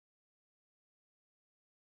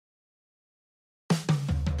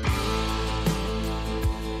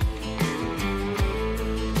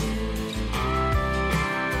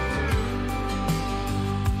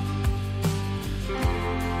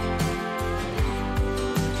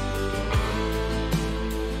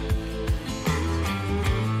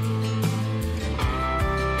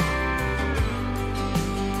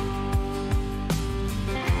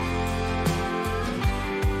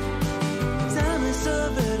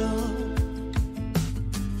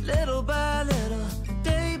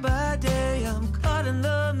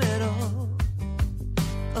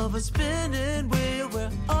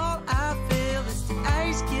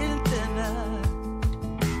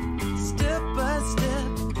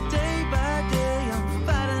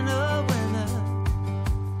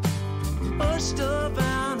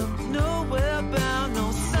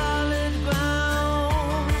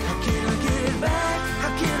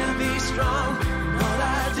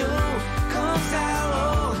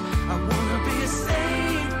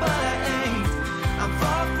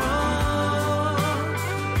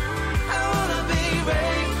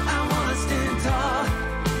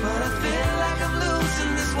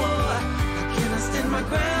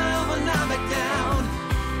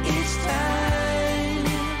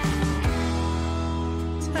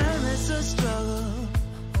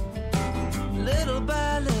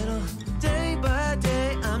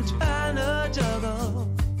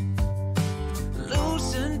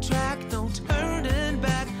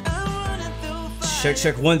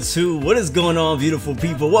Check 1 2. What is going on, beautiful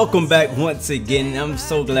people? Welcome back once again. I'm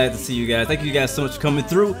so glad to see you guys. Thank you guys so much for coming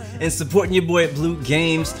through and supporting your boy at Blue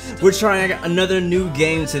Games. We're trying another new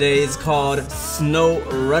game today. It's called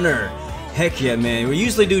SnowRunnner. Heck yeah, man. We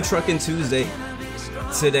usually do Trucking Tuesday.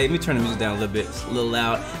 Today, let me turn the music down a little bit. It's a little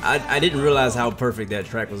loud. I didn't realize how perfect that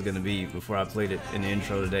track was going to be before I played it in the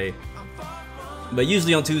intro today. But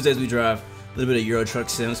usually on Tuesdays we drive a little bit of Euro Truck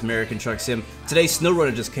Sim, some American Truck Sim. Today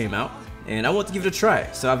SnowRunnner just came out, and I want to give it a try.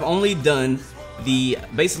 So I've only done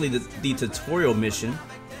basically the tutorial mission,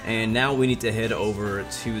 and now we need to head over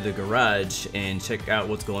to the garage and check out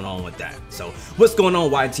what's going on with that. So what's going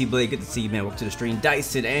on, YT Blade? Good to see you, man. Welcome to the stream.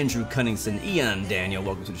 Dyson, Andrew, Cunningston, Ian, Daniel,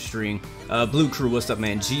 welcome to the stream. Blue Crew, what's up,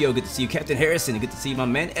 man? Geo, good to see you. Captain Harrison, good to see you, my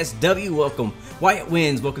man. SW, welcome. Wyatt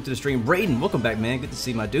Wins, welcome to the stream. Braden, welcome back, man. Good to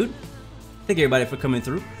see you, my dude. Thank you, everybody, for coming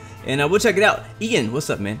through. And we'll check it out. Ian,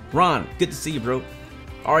 what's up, man? Ron, good to see you, bro.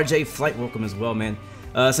 RJ Flight, welcome as well, man.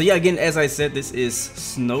 So yeah, again, as I said, this is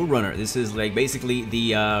SnowRunner. This is like basically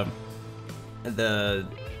it's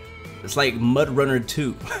like Mud Runner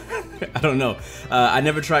 2. I don't know. I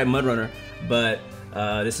never tried Mud Runner, but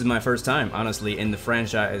this is my first time, honestly, in the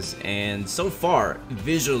franchise. And so far,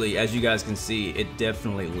 visually, as you guys can see, it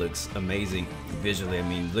definitely looks amazing visually. I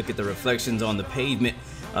mean, look at the reflections on the pavement.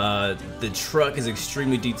 The truck is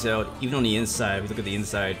extremely detailed, even on the inside. If you look at the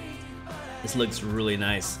inside, this looks really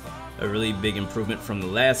nice. A really big improvement from the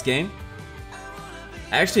last game.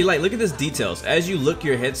 Actually, like, look at this details. As you look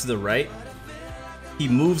your head to the right, he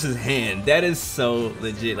moves his hand. That is so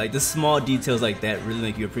legit. Like, the small details like that really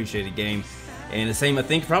make you appreciate the game. And the same, I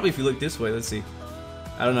think, probably if you look this way, let's see.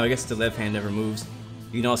 I don't know, I guess the left hand never moves.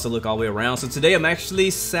 You can also look all the way around. So today I'm actually,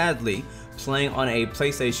 sadly, playing on a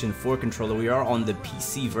PlayStation 4 controller. We are on the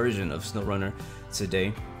PC version of SnowRunner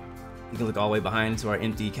today. You can look all the way behind to our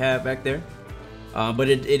empty cab back there. But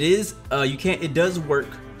it does work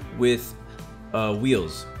with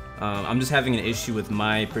wheels. I'm just having an issue with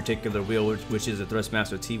my particular wheel, which is a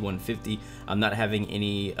Thrustmaster T150. I'm not having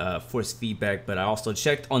any force feedback, but I also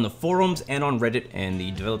checked on the forums and on Reddit, and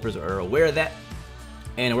the developers are aware of that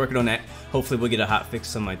and working on that. Hopefully we'll get a hot fix,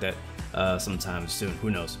 something like that, sometime soon. Who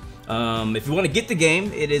knows? If you want to get the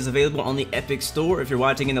game, it is available on the Epic Store. If you're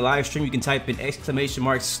watching in the live stream, you can type in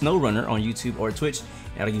 !SnowRunner on YouTube or Twitch,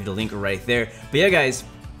 and I'll give you the link right there. But yeah, guys,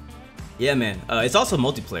 yeah, man, it's also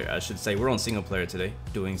multiplayer, I should say. We're on single player today,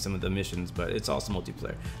 doing some of the missions, but it's also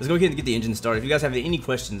multiplayer. Let's go ahead and get the engine started. If you guys have any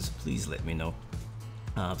questions, please let me know.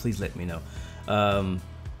 Please let me know.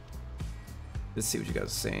 Let's see what you guys are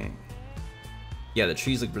saying. Yeah, the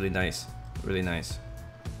trees look really nice. Really nice.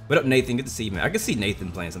 What up, Nathan? Good to see you, man. I could see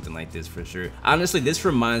Nathan playing something like this for sure. Honestly, this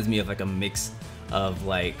reminds me of like a mix of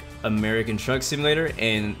like American Truck Simulator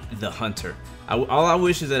and The Hunter. All I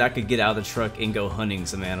wish is that I could get out of the truck and go hunting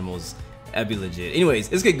some animals. That'd be legit.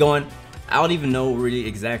 Anyways, let's get going. I don't even know really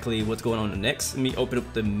exactly what's going on next. Let me open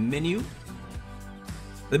up the menu.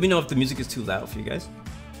 Let me know if the music is too loud for you guys.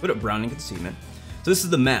 What up, Browning? Good to see you, man. So this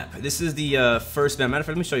is the map. This is the first map. Matter of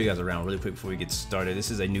fact, let me show you guys around really quick before we get started.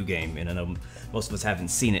 This is a new game, and I know most of us haven't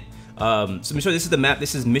seen it. So let me show you. This is the map.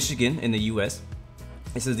 This is Michigan in the U.S.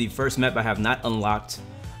 This is the first map. I have not unlocked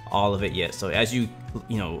all of it yet. So as you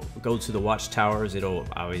go to the watchtowers, it'll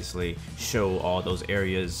obviously show all those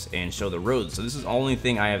areas and show the roads. So this is the only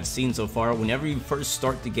thing I have seen so far. Whenever you first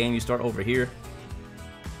start the game, you start over here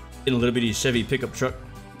in a little bitty Chevy pickup truck,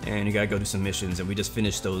 and you gotta go do some missions. And we just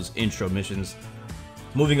finished those intro missions.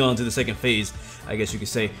 Moving on to the second phase, I guess you could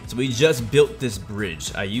say. So we just built this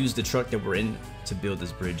bridge. I used the truck that we're in to build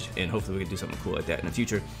this bridge, and hopefully we can do something cool like that in the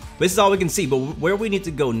future. But this is all we can see, but where we need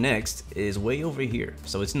to go next is way over here.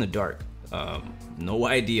 So it's in the dark. No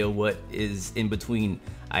idea what is in between.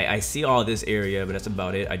 I see all this area, but that's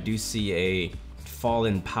about it. I do see a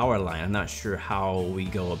fallen power line. I'm not sure how we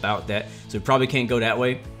go about that, so we probably can't go that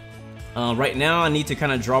way. Right now I need to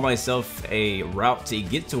kind of draw myself a route to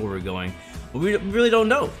get to where we're going. We really don't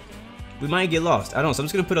know. We might get lost. I don't know. So I'm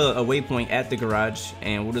just gonna put a waypoint at the garage,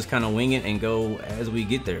 and we'll just kind of wing it and go as we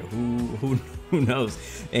get there. Who knows?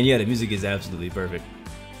 And yeah, the music is absolutely perfect.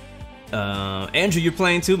 Andrew, you're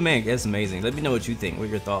playing too, man. That's amazing. Let me know what you think. What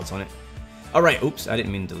are your thoughts on it? All right. Oops, I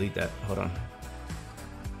didn't mean to delete that. Hold on.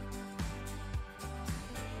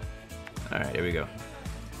 All right, there we go.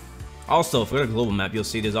 Also, if we go to the global map, you'll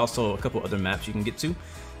see there's also a couple other maps you can get to.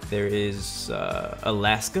 There is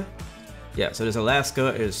Alaska. Yeah, so there's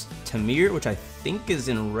Alaska, there's Tamir, which I think is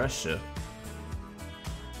in Russia.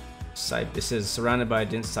 It says surrounded by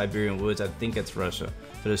dense Siberian woods. I think it's Russia.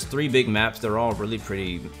 So there's 3 big maps. They're all really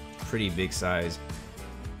pretty big size.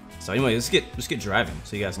 So anyway, let's get driving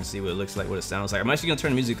so you guys can see what it looks like, what it sounds like. I'm actually gonna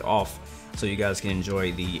turn the music off so you guys can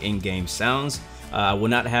enjoy the in-game sounds. I will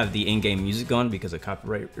not have the in-game music on because of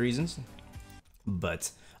copyright reasons,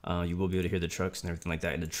 but you will be able to hear the trucks and everything like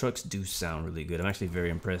that. And the trucks do sound really good. I'm actually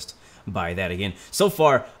very impressed by that. Again, so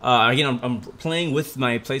far, again, I'm playing with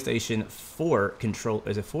my PlayStation 4 control.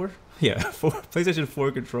 Is it 4? Yeah, PlayStation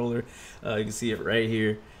 4 controller. You can see it right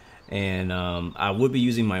here. And I would be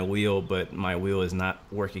using my wheel, but my wheel is not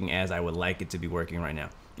working as I would like it to be working right now.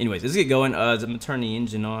 Anyways, let's get going. I'm gonna turn the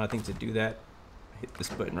engine on. I think to do that, hit this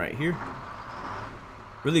button right here.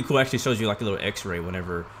 Really cool. Actually shows you like a little X-ray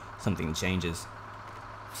whenever something changes.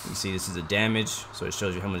 You see this is a damage, so it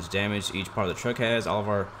shows you how much damage each part of the truck has.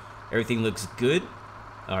 Everything looks good.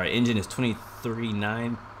 Our engine is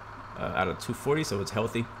 23.9 out of 240, so it's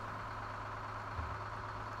healthy.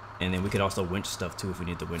 And then we could also winch stuff too if we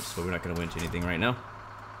need to winch, but we're not gonna winch anything right now.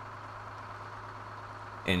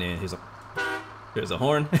 And then here's a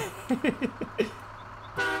horn.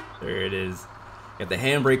 There it is. Got the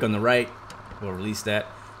handbrake on the right. We'll release that.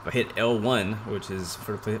 If I hit L1, which is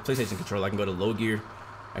for the PlayStation controller, I can go to low gear,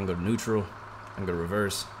 I can go to neutral, I can go to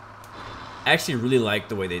reverse. I actually really like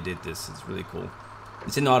the way they did this. It's really cool.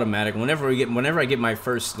 It's in automatic. Whenever I get my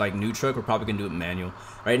first like new truck, we're probably gonna do it manual.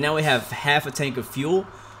 Right now we have half a tank of fuel.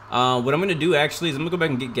 What I'm gonna do actually is I'm gonna go back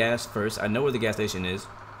and get gas first. I know where the gas station is.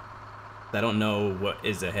 I don't know what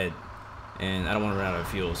is ahead, and I don't want to run out of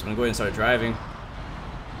fuel. So I'm gonna go ahead and start driving.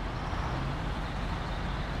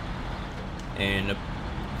 And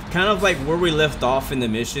kind of like where we left off in the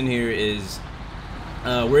mission here is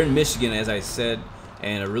we're in Michigan, as I said,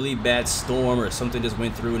 and a really bad storm or something just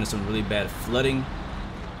went through into some really bad flooding,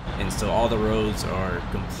 and so all the roads are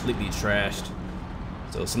completely trashed.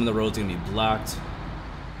 So some of the roads are gonna be blocked.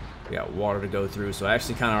 We got water to go through, so I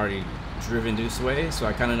actually kind of already driven this way, so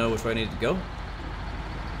I kind of know which way I need to go.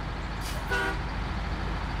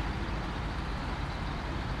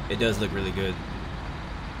 It does look really good.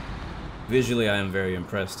 Visually, I am very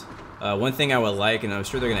impressed. One thing I would like, and I'm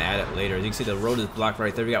sure they're gonna add it later, as you can see the road is blocked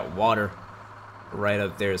right there. We got water right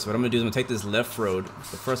up there. So what I'm gonna do is I'm gonna take this left road.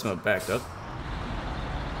 So first I'm gonna back up.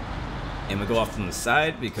 And we go off on the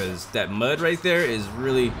side because that mud right there is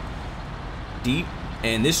really deep.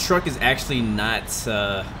 And this truck is actually not,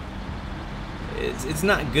 it's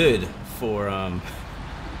not good for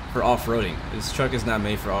off-roading. This truck is not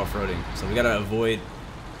made for off-roading. So we gotta avoid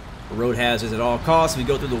road hazards at all costs. We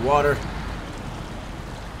go through the water.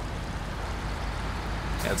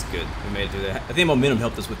 That's good. We made it through that. I think momentum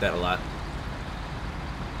helped us with that a lot.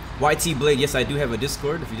 YT Blade, yes, I do have a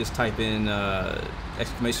Discord. If you just type in !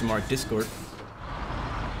 Discord,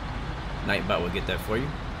 Nightbot will get that for you.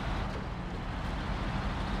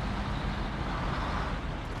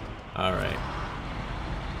 Alright.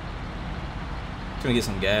 Gonna get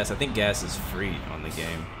some gas. I think gas is free on the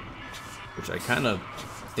game, which I kind of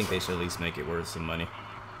think they should at least make it worth some money.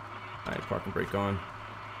 Alright, park and brake on.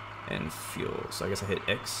 And fuel. So I guess I hit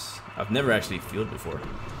X. I've never actually fueled before.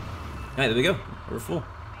 Alright, there we go. We're full.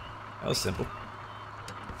 That was simple.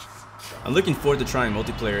 I'm looking forward to trying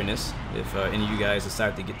multiplayer in this. If any of you guys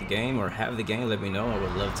decide to get the game or have the game, let me know. I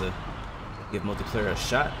would love to give multiplayer a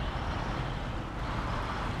shot.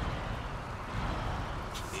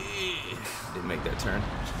 Didn't make that turn.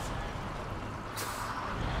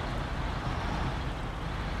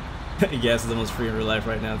 Gas is almost free in real life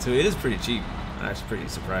right now too. It is pretty cheap. I'm actually pretty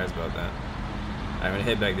surprised about that. I'm gonna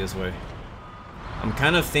head back this way. I'm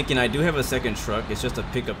kind of thinking I do have a second truck. It's just a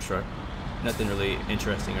pickup truck. Nothing really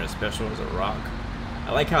interesting or special. It's a rock.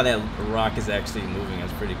 I like how that rock is actually moving.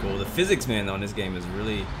 That's pretty cool. The physics, man, on this game is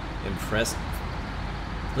really impressive.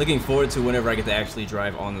 Looking forward to whenever I get to actually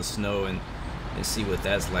drive on the snow and see what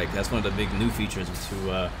that's like. That's one of the big new features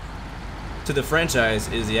to the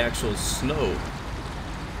franchise is the actual snow.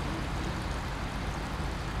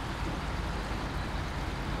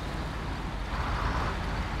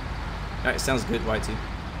 Alright, sounds good, YT.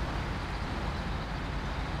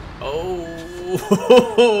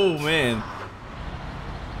 Oh, man.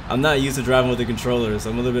 I'm not used to driving with the controller,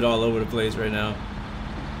 so I'm a little bit all over the place right now.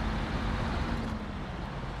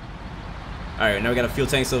 Alright, now we got a fuel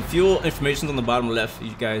tank. So fuel information's on the bottom left.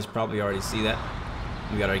 You guys probably already see that.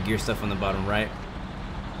 We got our gear stuff on the bottom right.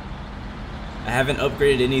 I haven't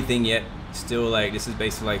upgraded anything yet. Still like, this is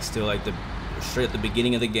basically like still like the straight at the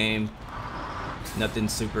beginning of the game. Nothing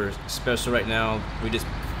super special right now. We just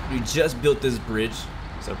built this bridge,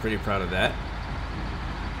 so pretty proud of that.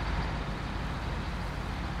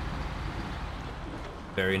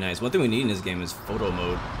 Very nice. One thing we need in this game is photo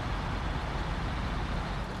mode.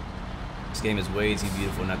 This game is way too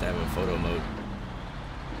beautiful not to have a photo mode.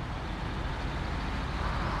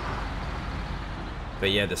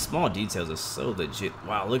 But yeah, the small details are so legit.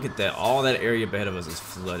 Wow, look at that. All that area ahead of us is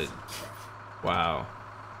flooded. Wow.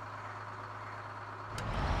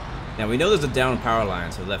 Now we know there's a down power line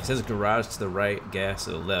to the left. It says garage to the right, gas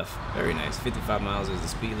to the left. Very nice. 55 miles is the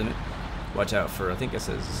speed limit. Watch out for, I think it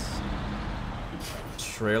says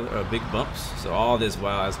trailer, big bumps. So all this,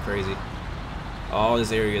 wow, that's crazy. All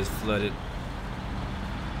this area is flooded.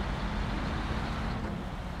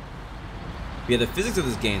 Yeah, the physics of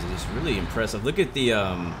this game is just really impressive. Look at the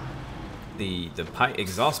pipe,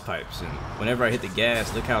 exhaust pipes, and whenever I hit the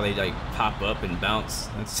gas, look how they like pop up and bounce.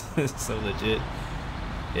 That's so legit.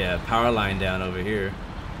 Yeah, power line down over here.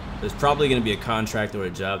 There's probably gonna be a contract or a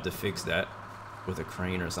job to fix that with a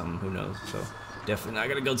crane or something. Who knows? So definitely not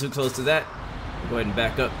gonna go too close to that. We'll go ahead and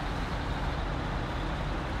back up.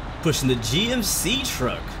 Pushing the GMC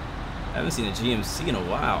truck. I haven't seen a GMC in a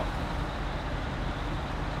while.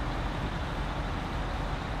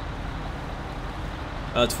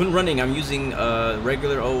 Twin running, I'm using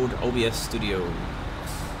regular old OBS Studio.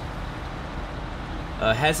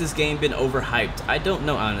 Has this game been overhyped? I don't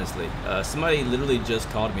know, honestly. Somebody literally just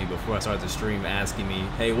called me before I started the stream asking me,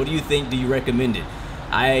 hey, what do you think? Do you recommend it?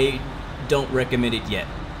 I don't recommend it yet.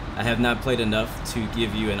 I have not played enough to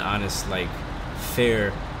give you an honest, like,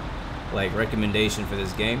 fair, like, recommendation for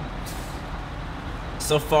this game.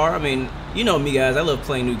 So far, I mean, you know me, guys. I love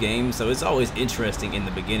playing new games, so it's always interesting in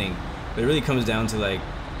the beginning. But it really comes down to, like,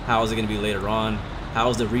 how is it going to be later on? How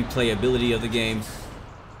is the replayability of the game?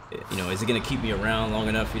 You know, is it going to keep me around long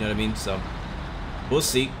enough? You know what I mean? So, we'll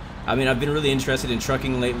see. I mean, I've been really interested in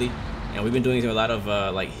trucking lately. You know, we've been doing a lot of,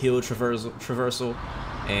 like, hill traversal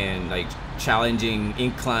and, like, challenging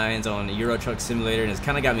inclines on the Euro Truck Simulator. And it's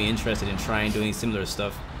kind of got me interested in trying doing similar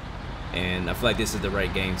stuff. And I feel like this is the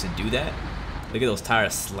right game to do that. Look at those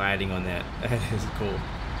tires sliding on that. That is cool.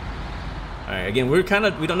 Alright, again, we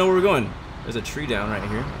don't know where we're going. There's a tree down right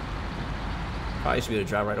here. Probably should be able to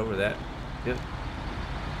drive right over that. Yep.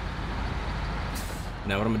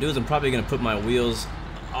 Now what I'm gonna do is I'm probably gonna put my wheels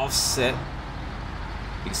offset.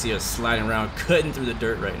 You can see us sliding around, cutting through the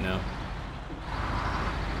dirt right now.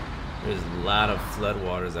 There's a lot of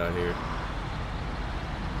floodwaters out here.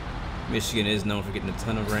 Michigan is known for getting a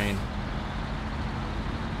ton of rain.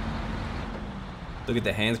 Look at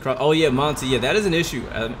the hands crossed. Oh yeah, Monty. Yeah, that is an issue.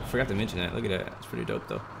 I forgot to mention that. Look at that. It's pretty dope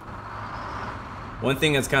though. One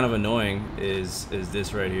thing that's kind of annoying is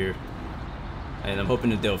this right here, and I'm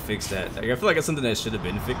hoping that they'll fix that. Like, I feel like it's something that should have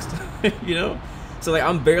been fixed, you know. So like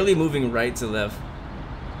I'm barely moving right to left,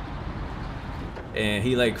 and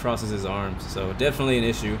he like crosses his arms. So definitely an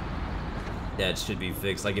issue that should be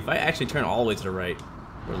fixed. Like if I actually turn all the way to the right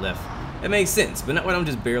or left, it makes sense. But not when I'm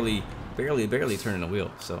just barely turning the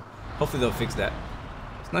wheel. So hopefully they'll fix that.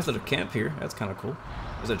 It's a nice little camp here. That's kind of cool.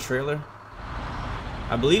 There's a trailer.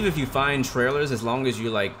 I believe if you find trailers, as long as you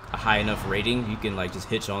like a high enough rating, you can like just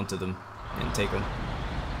hitch onto them and take them.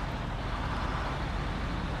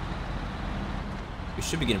 We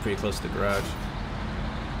should be getting pretty close to the garage.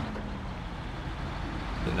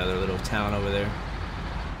 Another little town over there.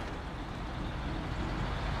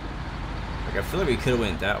 Like I feel like we could have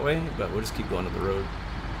went that way, but we'll just keep going to the road.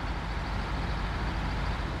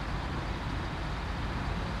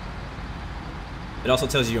 It also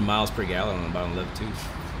tells you your miles per gallon on the bottom left too.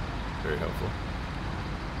 Very helpful.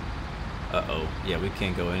 Uh-oh. Yeah, we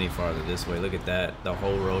can't go any farther this way. Look at that. The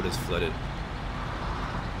whole road is flooded.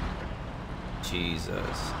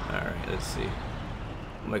 Jesus. Alright, let's see.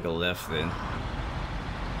 I'll make a left then.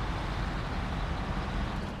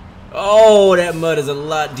 Oh, that mud is a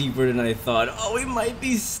lot deeper than I thought. Oh, we might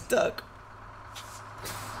be stuck.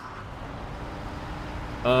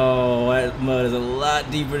 Oh, that mud is a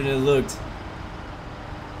lot deeper than it looked.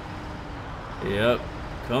 Yep.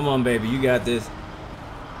 Come on, baby. You got this.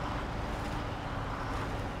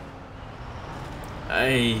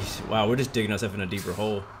 Hey, wow, we're just digging ourselves in a deeper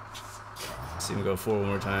hole. Let's see him go forward one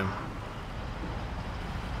more time.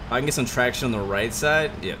 I can get some traction on the right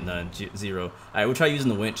side. Yep, none. Zero. All right, we'll try using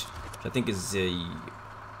the winch, which I think is a...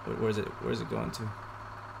 Where's it going to?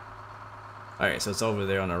 All right, so it's over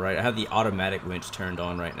there on the right. I have the automatic winch turned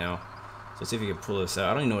on right now. So let's see if we can pull this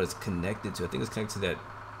out. I don't even know what it's connected to. I think it's connected to that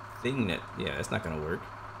thing that... Yeah, that's not going to work.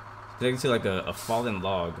 It's connected to like a fallen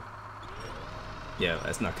log. Yeah,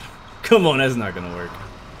 that's not going to... Come on, that's not going to work.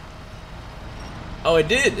 Oh, it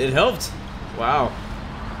did. It helped. Wow.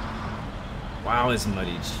 Wow, it's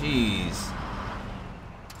muddy. Jeez.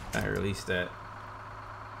 I released that.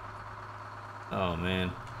 Oh,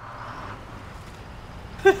 man.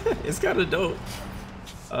 It's kind of dope.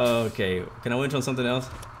 Okay, can I winch on something else?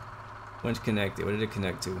 Winch connected. What did it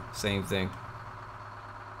connect to? Same thing.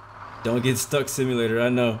 Don't get stuck, simulator. I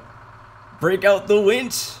know. Break out the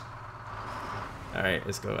winch. All right,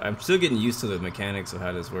 let's go. I'm still getting used to the mechanics of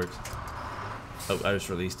how this works. Oh, I just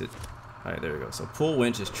released it. All right, there we go. So pull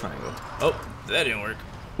winch is triangle. Oh, that didn't work.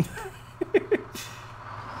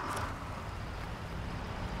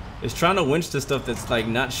 It's trying to winch to stuff that's like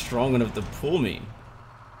not strong enough to pull me.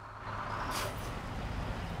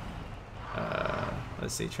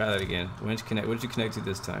 Let's see, try that again. Winch connect. What did you connect to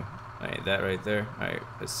this time? All right, that right there. All right,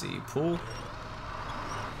 let's see. Pull.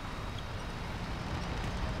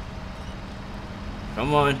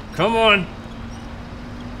 Come on, come on.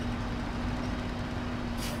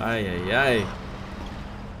 Ay, ay, ay.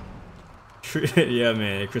 Yeah,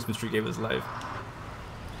 man, a Christmas tree gave us life.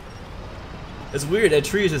 It's weird, that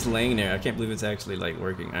tree is just laying there. I can't believe it's actually like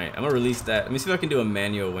working. All right, I'm gonna release that. Let me see if I can do a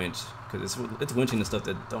manual winch, because it's winching the stuff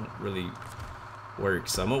that don't really work.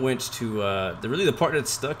 So I'm gonna winch to, the part that's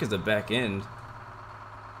stuck is the back end.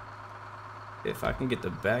 If I can get the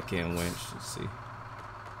back end winch, let's see. All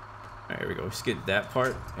right, here we go. Let's get that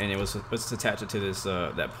part, and let's attach it to this,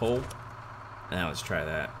 that pole. Now let's try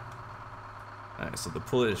that. All right, so the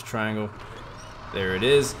pull is triangle. There it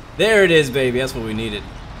is. There it is, baby. That's what we needed.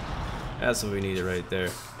 That's what we needed right there.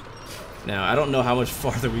 Now, I don't know how much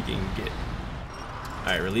farther we can get. All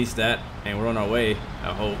right, release that, and we're on our way,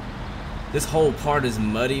 I hope. This whole part is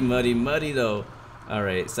muddy, muddy, muddy, though. All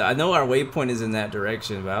right, so I know our waypoint is in that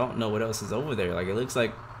direction, but I don't know what else is over there. Like, it looks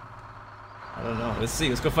like, I don't know. Let's see.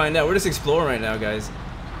 Let's go find out. We're just exploring right now, guys.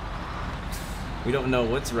 We don't know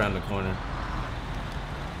what's around the corner.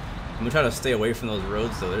 I'm gonna try to stay away from those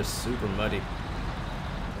roads, though. They're super muddy.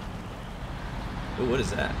 Ooh, what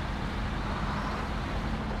is that?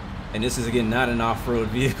 And this is, again, not an off-road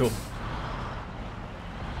vehicle.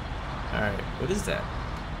 Alright, what is that?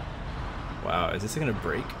 Wow, is this gonna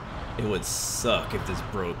break? It would suck if this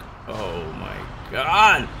broke. Oh my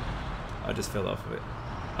god! I just fell off of it.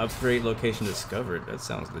 Upgrade location discovered. That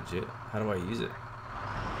sounds legit. How do I use it?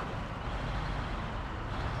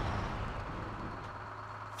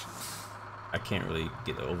 I can't really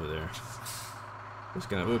get over there.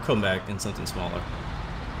 We'll come back in something smaller.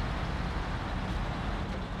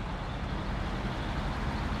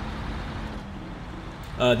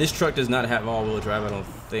 This truck does not have all-wheel drive, I don't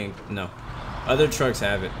think. No. Other trucks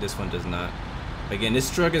have it. This one does not. Again,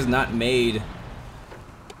 this truck is not made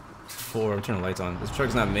for... I'm turning the lights on. This truck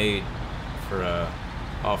is not made for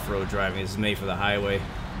off-road driving. This is made for the highway.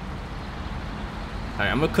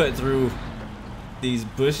 Alright, I'm going to cut through these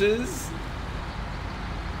bushes.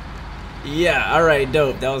 Yeah, alright,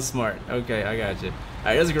 dope. That was smart. Okay, I got you.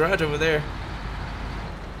 Alright, there's a garage over there.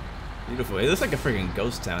 Beautiful. It looks like a freaking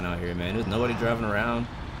ghost town out here, man. There's nobody driving around.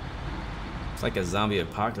 It's like a zombie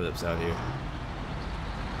apocalypse out here.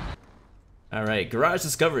 Alright, garage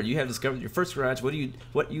discovered. You have discovered your first garage.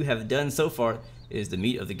 What you have done so far is the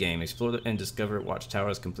meat of the game. Explore and discover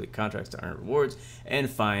watchtowers, complete contracts to earn rewards, and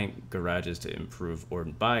find garages to improve or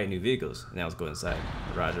buy new vehicles. Now let's go inside.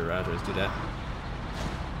 Roger, roger. Let's do that.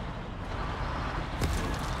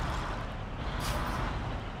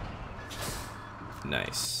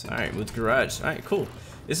 Nice. Alright, move to garage. Alright, cool.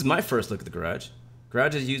 This is my first look at the garage.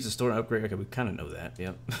 Garage is used to store and upgrade. Okay, we kind of know that.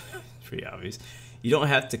 Yep. It's pretty obvious. You don't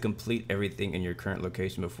have to complete everything in your current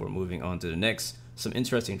location before moving on to the next. Some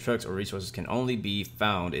interesting trucks or resources can only be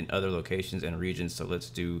found in other locations and regions. So let's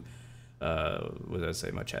do, what did I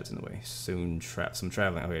say? My chat's in the way. Soon some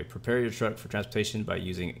traveling. Okay, prepare your truck for transportation by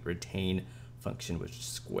using retain function with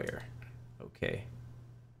square. Okay.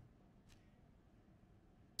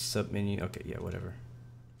 Sub menu. Okay, yeah, whatever.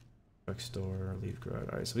 Truck store, leave garage.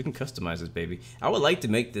 All right, so we can customize this baby. I would like to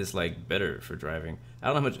make this like better for driving. I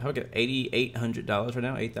don't know how much. How I get $8,800 right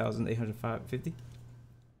now? $8,850.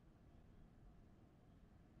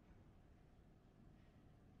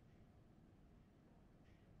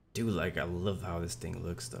 Dude, like I love how this thing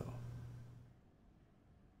looks though.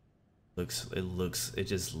 It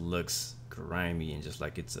just looks grimy and just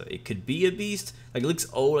like it could be a beast. Like it looks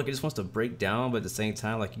old, like it just wants to break down, but at the same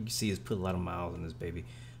time, like you can see, it's put a lot of miles on this baby.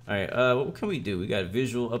 All right, what can we do? We got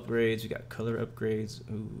visual upgrades, we got color upgrades.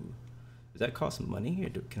 Ooh, does that cost money,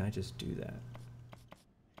 or can I just do that?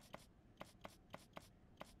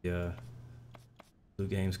 Yeah, blue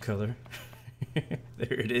games color.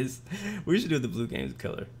 There it is. We should do the blue games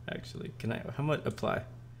color. Actually, can I? How much apply?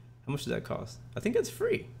 How much does that cost? I think it's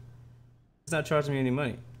free. It's not charging me any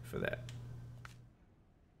money for that.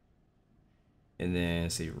 And then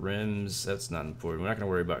see rims. That's not important. We're not gonna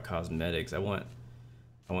worry about cosmetics. I want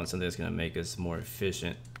something that's gonna make us more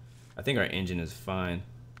efficient. I think our engine is fine.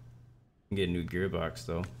 We can get a new gearbox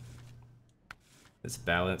though. It's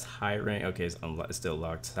balanced, high rank. Okay, it's still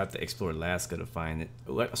locked. I have to explore Alaska to find it.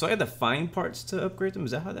 So I have to find parts to upgrade them.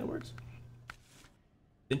 Is that how that works?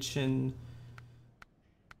 Suspension.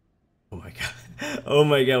 Oh my god. Oh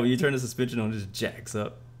my god, when you turn the suspension on, it just jacks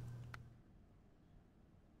up.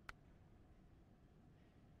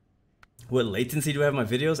 What latency do I have in my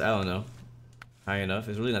videos? I don't know. High enough.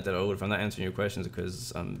 It's really not that old. If I'm not answering your questions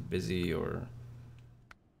because I'm busy or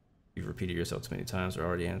you've repeated yourself too many times or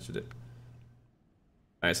already answered it.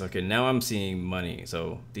 Alright, so okay, now I'm seeing money.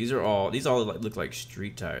 So these all look like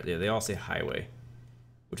street tires. Yeah, they all say highway,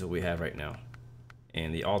 which is what we have right now.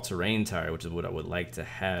 And the all-terrain tire, which is what I would like to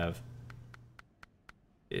have,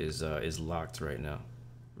 is locked right now.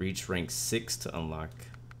 Reach rank 6 to unlock.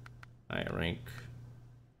 Alright, rank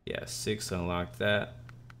 6 to unlock that.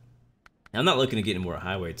 I'm not looking to get any more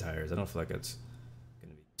highway tires. I don't feel like that's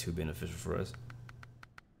gonna be too beneficial for us.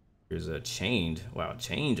 Here's a chained. Wow,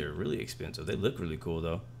 chained are really expensive. They look really cool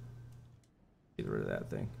though. Get rid of that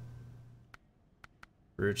thing.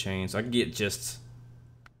 Rear chain. So I can get just.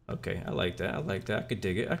 Okay, I like that. I like that. I could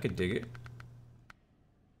dig it. I could dig it.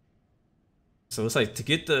 So it's like to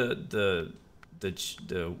get the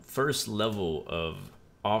first level of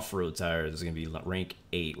off-road tires is gonna be rank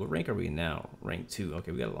 8. What rank are we now? Rank 2.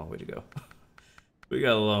 Okay, we got a long way to go. We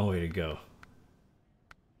got a long way to go.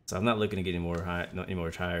 So I'm not looking to get any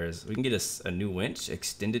more tires. We can get a new winch,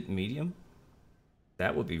 extended medium.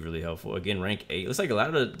 That would be really helpful. Again, rank 8. Looks like a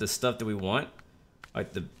lot of the stuff that we want,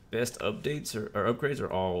 like the best updates or upgrades,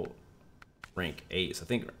 are all rank 8. So I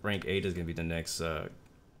think rank 8 is gonna be the next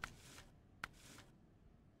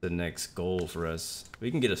goal for us.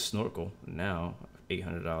 We can get a snorkel now,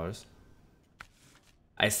 $800.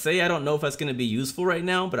 I say I don't know if that's gonna be useful right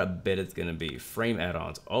now, but I bet it's gonna be. Frame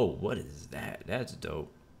add-ons. Oh, what is that? That's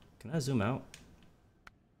dope. Can I zoom out?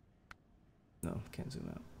 No, can't zoom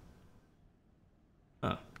out.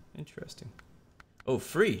 Huh, interesting. Oh,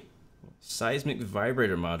 free. Seismic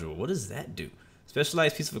vibrator module. What does that do?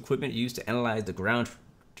 Specialized piece of equipment used to analyze the ground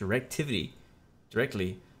directly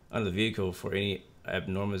on the vehicle for any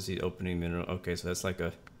abnormality opening mineral. Okay, so that's like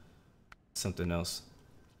a something else.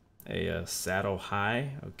 A saddle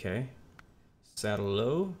high. Okay. Saddle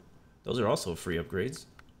low. Those are also free upgrades.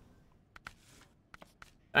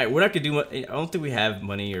 All right, we're not gonna do much. I don't think we have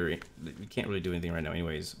money, or we can't really do anything right now,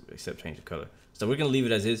 anyways, except change the color. So we're gonna leave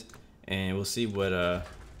it as is, and we'll see what.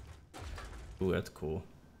 Ooh, that's cool.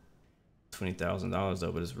 $20,000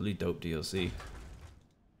 though, but it's really dope DLC.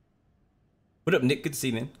 What up, Nick? Good to see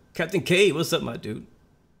you, man. Captain K, what's up, my dude?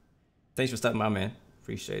 Thanks for stopping by, man.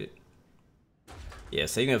 Appreciate it. Yeah,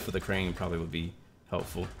 saving up for the crane probably would be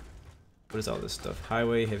helpful. What is all this stuff?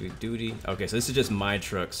 Highway, heavy duty. Okay, so this is just my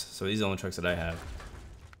trucks. So these are the only trucks that I have.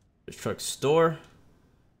 There's truck store.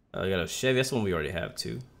 I got a Chevy. That's the one we already have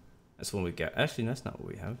too. That's the one we got. Actually, that's not what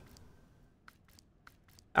we have.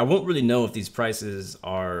 I won't really know if these prices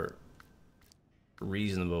are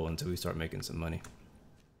reasonable until we start making some money.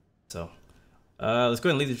 So, let's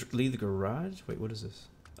go ahead and leave the garage. Wait, what is this?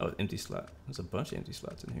 Oh, empty slot. There's a bunch of empty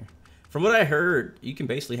slots in here. From what I heard, you can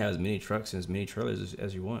basically have as many trucks and as many trailers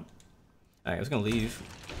as you want. All right, I was gonna leave.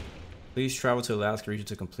 Please travel to Alaska region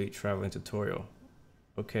to complete traveling tutorial.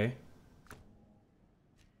 Okay.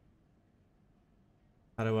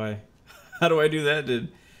 How do I do that?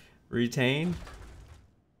 Did retain?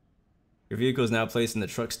 Your vehicle is now placed in the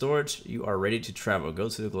truck storage. You are ready to travel. Go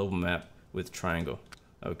to the global map with triangle.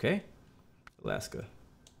 Okay. Alaska.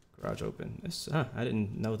 Garage open. I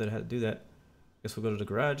didn't know that I had to do that. Guess we'll go to the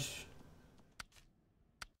garage.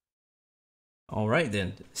 All right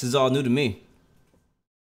then. This is all new to me.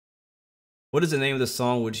 What is the name of the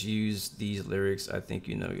song which used these lyrics? I think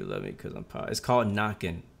you know you love me because I'm pop. It's called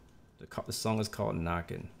Knockin'. The song is called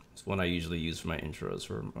Knockin'. It's one I usually use for my intros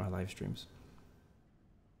for my live streams.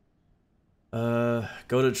 Go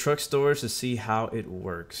to truck storage to see how it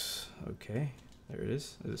works. Okay, there it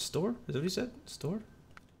is. Is it store? Is that what you said? Store?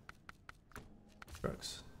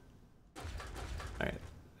 Trucks. Alright,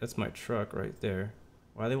 that's my truck right there.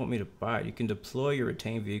 Why do they want me to buy it? You can deploy your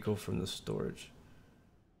retained vehicle from the storage.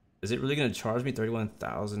 Is it really going to charge me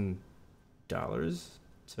 $31,000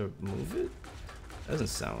 to move it? Doesn't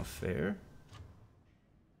sound fair.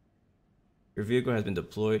 Your vehicle has been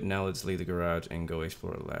deployed. Now let's leave the garage and go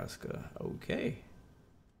explore Alaska. Okay.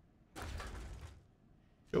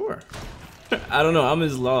 Sure. I don't know.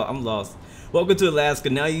 I'm lost. Welcome to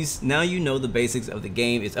Alaska. Now you know the basics of the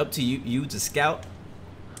game. It's up to you to scout,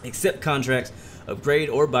 accept contracts, upgrade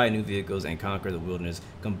or buy new vehicles, and conquer the wilderness.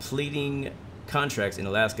 Completing contracts in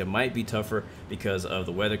Alaska might be tougher because of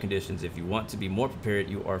the weather conditions. If you want to be more prepared,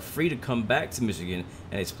 you are free to come back to Michigan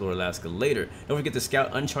and explore Alaska later. Don't forget to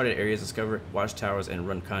scout uncharted areas, discover watchtowers, and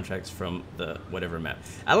run contracts from the whatever map.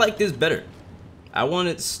 I like this better. I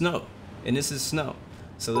wanted snow, and this is snow.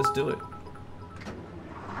 So let's do it.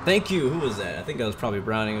 Thank you. Who was that? I think that was probably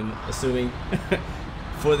Browning, I'm assuming.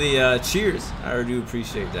 For the cheers. I do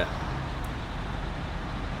appreciate that.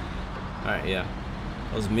 Alright, yeah.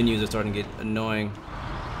 Those menus are starting to get annoying.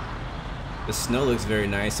 The snow looks very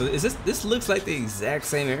nice. So is this looks like the exact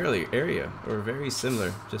same area, or very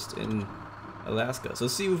similar, just in Alaska. So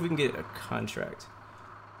let's see if we can get a contract.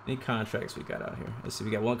 Any contracts we got out here? Let's see, we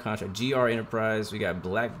got one contract. GR Enterprise, we got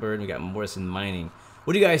Blackbird, we got Morrison Mining.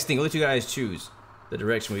 What do you guys think? I'll let you guys choose the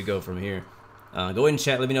direction we go from here. Go ahead and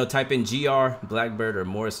chat, let me know, type in GR, Blackbird, or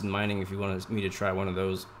Morrison Mining if you want me to try one of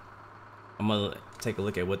those. I'm gonna take a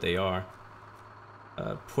look at what they are.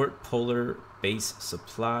 Port Polar Base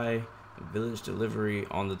Supply, Village Delivery,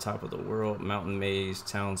 On the Top of the World, Mountain Maze,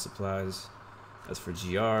 Town Supplies. That's for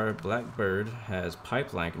GR. Blackbird has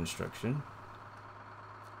pipeline construction.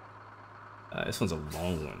 This one's a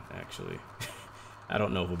long one, actually. I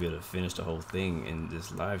don't know if we'll be able to finish the whole thing in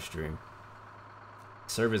this live stream.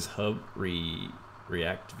 Service hub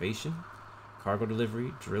reactivation, cargo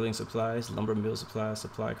delivery, drilling supplies, lumber mill supplies,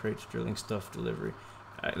 supply crates, drilling stuff delivery.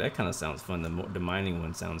 That kind of sounds fun. The mining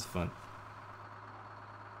one sounds fun.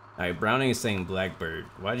 Alright, Browning is saying Blackbird.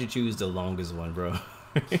 Why'd you choose the longest one, bro?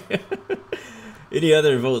 Any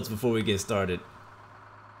other votes before we get started?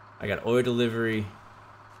 I got oil delivery.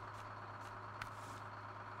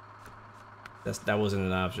 That wasn't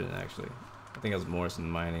an option, actually. I think it was Morrison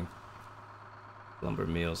Mining. Lumber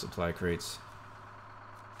mill, supply crates.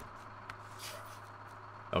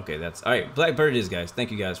 Okay, that's alright. Blackbird it is, guys.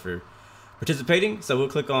 Thank you guys for participating. So we'll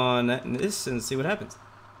click on this and see what happens.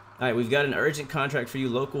 Alright, we've got an urgent contract for you.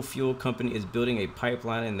 Local fuel company is building a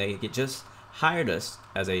pipeline and they just hired us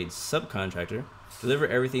as a subcontractor. Deliver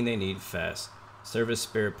everything they need fast. Service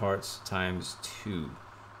spare parts ×2.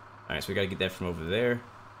 Alright, so we gotta get that from over there.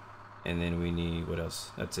 And then we need, what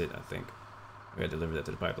else? That's it, I think. We gotta deliver that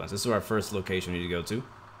to the pipeline. So this is our first location we need to go to.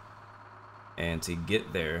 And to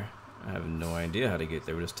get there, I have no idea how to get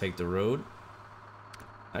there. We'll just take the road.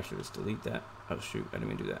 Actually, let's delete that. Oh shoot, I didn't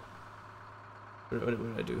mean to do that. What did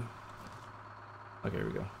I do? Okay, here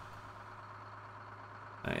we go.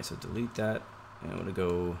 Alright, so delete that. And I'm gonna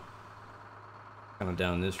go kind of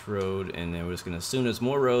down this road, and then we're just gonna assume there's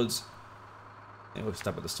more roads. And we'll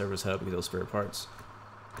stop at the service hub, get those spare parts.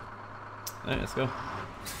 Alright, let's go.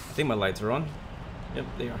 I think my lights are on. Yep,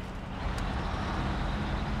 they are.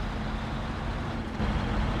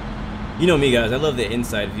 You know me, guys. I love the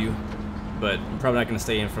inside view, but I'm probably not going to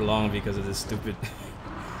stay in for long because of this stupid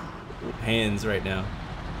hands right now.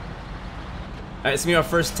 Alright, it's going to be our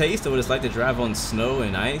first taste of what it's like to drive on snow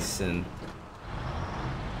and ice and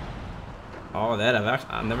all that.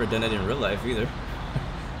 I've never done that in real life either.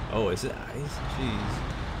 Oh, is it ice? Jeez.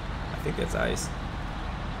 I think that's ice.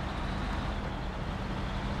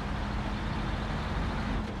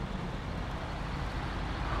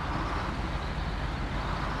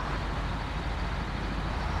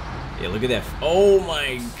 Yeah, look at that. Oh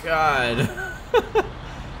my god.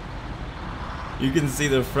 You can see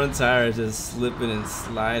the front tire just slipping and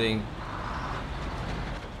sliding.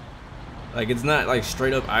 Like, it's not like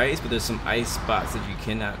straight up ice, but there's some ice spots that you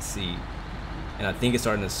cannot see. And I think it's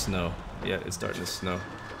starting to snow. Yeah, it's starting to snow.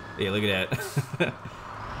 Yeah, look at that.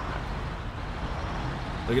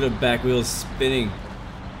 Look at the back wheels spinning.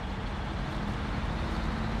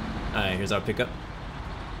 Alright, here's our pickup.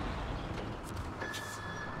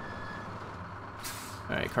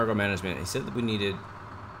 Alright, cargo management. He said that we needed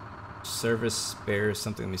service spares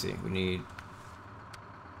something. Let me see. We need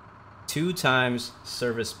 2 times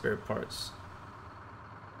service spare parts.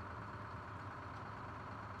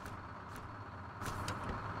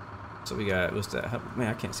 So we got, what's that? Man,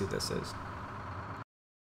 I can't see what that says.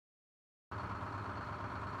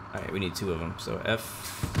 Alright, we need 2 of them. So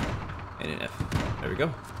F and an F. There we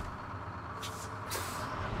go.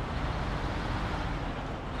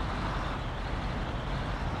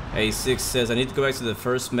 A6 says, I need to go back to the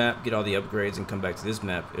first map, get all the upgrades, and come back to this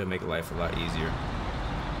map. It'll make life a lot easier.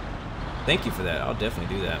 Thank you for that. I'll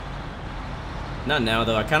definitely do that. Not now,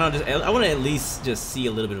 though. I want to at least just see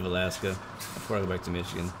a little bit of Alaska before I go back to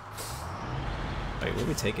Michigan. Wait, where are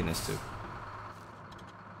we taking this to?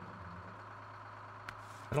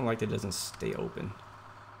 I don't like that it doesn't stay open.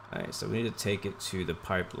 Alright, so we need to take it to the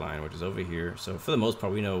pipeline, which is over here. So for the most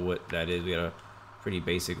part, we know what that is. We got a pretty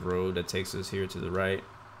basic road that takes us here to the right.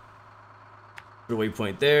 Put a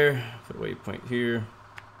waypoint there, put a waypoint here,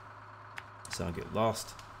 so I don't get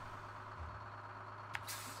lost.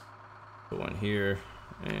 Put one here,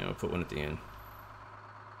 and I'll put one at the end.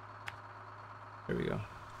 There we go.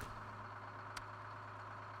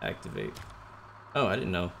 Activate. Oh, I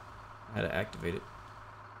didn't know how to activate it.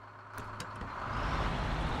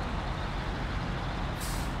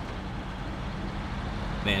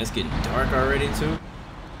 Man, it's getting dark already too.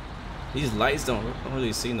 These lights don't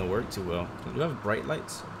really seem to work too well. Do you have bright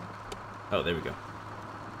lights? Oh, there we go.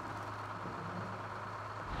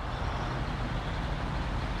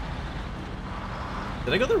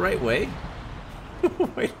 Did I go the right way?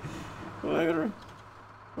 Wait, where am I?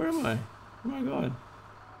 Where am I going?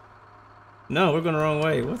 No, we're going the wrong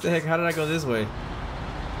way. What the heck? How did I go this way?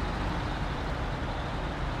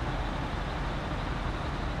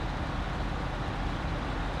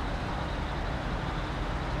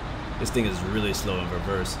 This thing is really slow in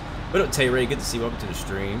reverse. What up, Tay-Ray? Good to see you. Welcome to the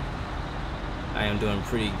stream. I am doing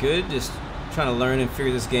pretty good. Just trying to learn and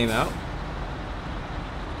figure this game out.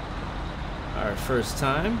 Our first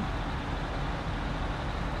time.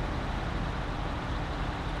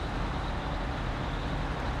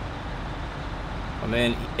 My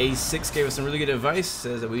man A6 gave us some really good advice.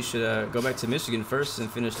 Says that we should go back to Michigan first and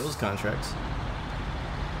finish those contracts.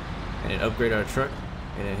 And then upgrade our truck.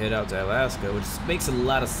 And then head out to Alaska, which makes a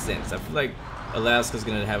lot of sense. I feel like Alaska's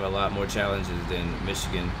gonna have a lot more challenges than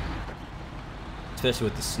Michigan, especially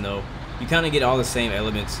with the snow. You kind of get all the same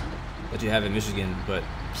elements that you have in Michigan, but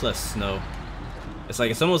plus snow.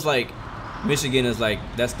 It's almost like Michigan is like,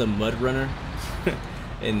 that's the mud runner,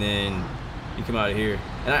 and then you come out here.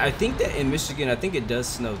 And I think that in Michigan, I think it does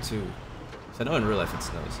snow too. So I know in real life it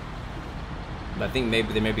snows, but I think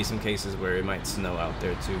maybe there may be some cases where it might snow out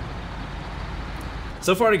there too.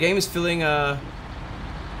 So far the game is feeling, I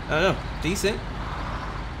don't know, decent.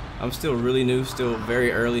 I'm still really new, still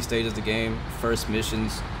very early stages of the game, first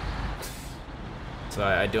missions. So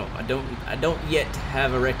I don't yet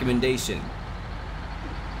have a recommendation.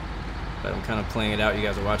 But I'm kind of playing it out. You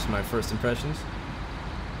guys are watching my first impressions.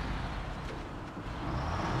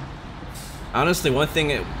 Honestly, one thing,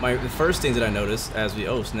 the first thing that I noticed as we,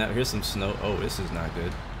 oh snap, here's some snow. Oh, this is not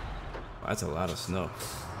good. That's a lot of snow.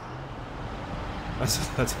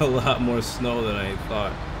 That's a lot more snow than I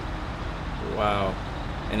thought. Wow.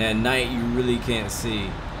 And at night, you really can't see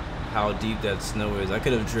how deep that snow is. I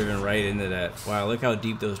could have driven right into that. Wow, look how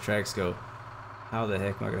deep those tracks go. How the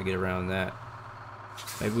heck am I going to get around that?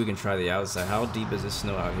 Maybe we can try the outside. How deep is this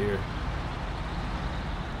snow out here?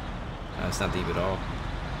 It's not deep at all.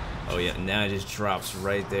 Oh yeah, now it just drops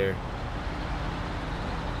right there.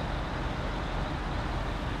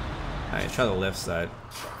 Alright, try the left side.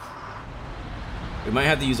 We might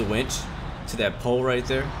have to use a winch to that pole right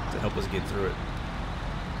there to help us get through it.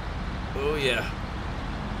 Oh yeah.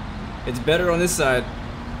 It's better on this side.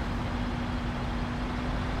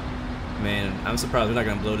 Man, I'm surprised we're not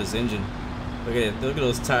gonna blow this engine. Look at it. Look at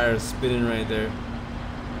those tires spinning right there.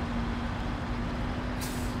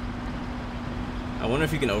 I wonder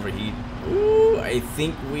if you can overheat. Ooh, I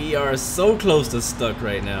think we are so close to stuck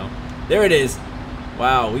right now. There it is.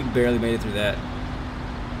 Wow, we barely made it through that.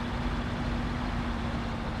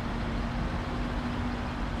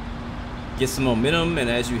 Get some momentum, and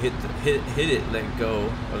as you hit it, let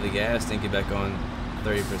go of the gas, then get back on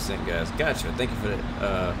 30% gas. Gotcha. Thank you for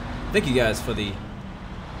that. Thank you guys for the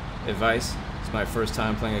advice. It's my first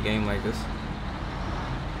time playing a game like this.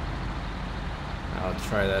 I'll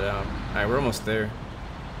try that out. All right, we're almost there.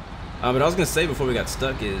 But I was gonna say before we got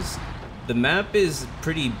stuck is the map is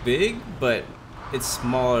pretty big, but it's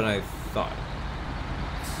smaller than I thought.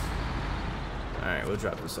 All right, we'll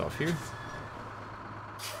drop this off here.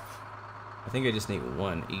 I think I just need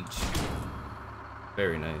one each.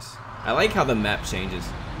 Very nice. I like how the map changes.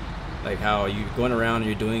 Like how you're going around and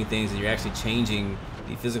you're doing things and you're actually changing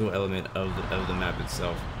the physical element of the map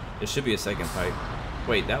itself. There should be a second pipe.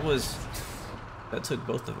 Wait, that took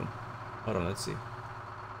both of them. Hold on, let's see.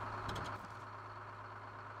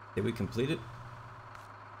 Did we complete it?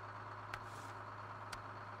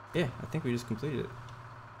 Yeah, I think we just completed it.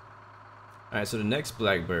 Alright, so the next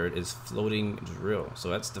Blackbird is floating drill. So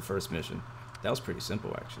that's the first mission. That was pretty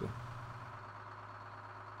simple, actually.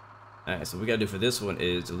 Alright, so what we gotta do for this one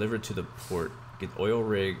is deliver to the port, get oil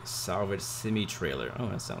rig, salvage semi-trailer. Oh,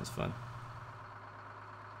 that sounds fun.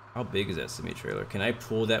 How big is that semi-trailer? Can I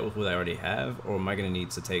pull that with what I already have, or am I gonna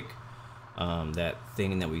need to take that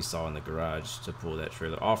thing that we saw in the garage to pull that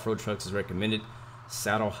trailer? Off-road trucks is recommended.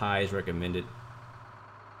 Saddle high is recommended.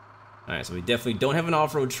 Alright, so we definitely don't have an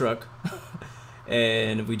off-road truck.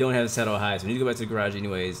 And we don't have a saddle high, so we need to go back to the garage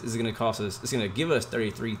anyways. This is gonna cost us, it's gonna give us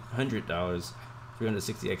 $3,300,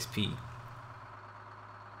 360 XP.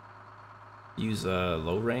 Use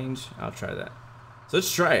low range. I'll try that. So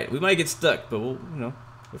let's try it. We might get stuck, but we'll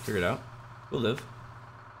figure it out. We'll live.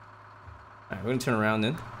 Alright, we're gonna turn around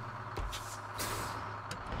then.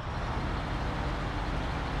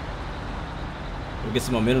 We'll get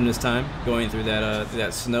some momentum this time, going through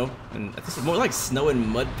that snow. And I think it's more like snow and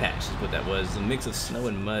mud patch is what that was. A mix of snow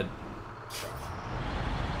and mud.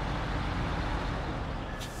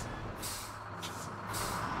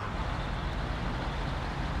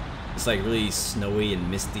 It's like really snowy and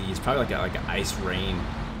misty. It's probably like an ice rain.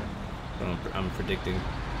 I'm predicting. All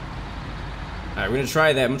right, we're gonna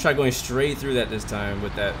try that. I'm gonna try going straight through that this time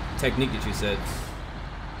with that technique that you said.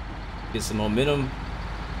 Get some momentum.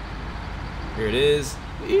 Here it is.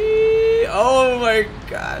 Eee! Oh my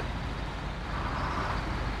god.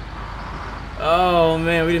 Oh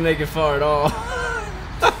man, we didn't make it far at all.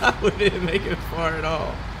 We didn't make it far at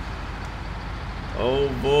all. Oh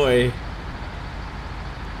boy.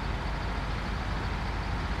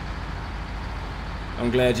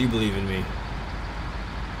 I'm glad you believe in me.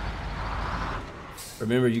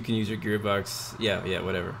 Remember, you can use your gearbox. Yeah,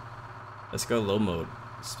 whatever. Let's go low mode.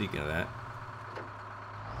 Speaking of that.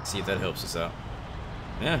 See if that helps us out.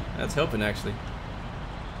 Yeah, that's helping actually.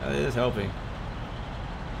 That is helping.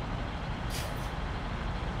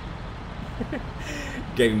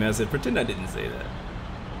 Gaming Man said, pretend I didn't say that.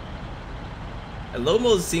 Low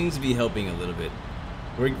mode seems to be helping a little bit.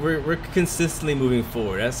 We're consistently moving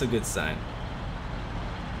forward. That's a good sign.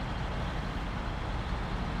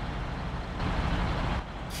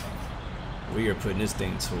 We are putting this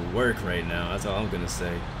thing to work right now. That's all I'm gonna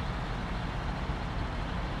say.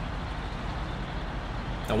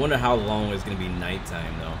 I wonder how long it's gonna be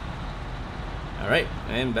nighttime though. All right,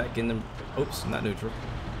 and back in the. Oops, not neutral.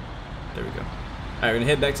 There we go. All right, we're gonna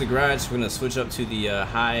head back to the garage. We're gonna switch up to the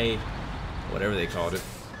high, whatever they called it.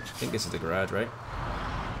 I think this is the garage, right?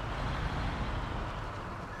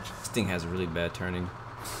 This thing has really bad turning.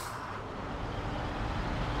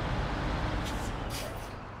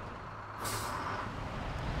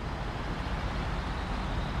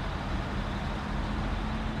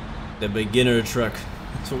 The beginner truck.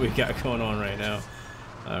 That's what we got going on right now.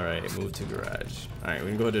 All right, move to garage. All right, we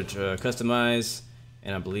can go to customize,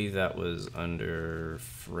 and I believe that was under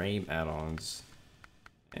frame add-ons.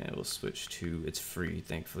 And we'll switch to, it's free,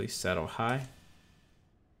 thankfully. Saddle high.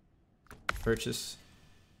 Purchase.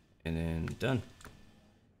 And then done.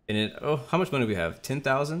 And then, oh, how much money do we have?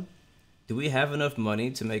 10,000? Do we have enough money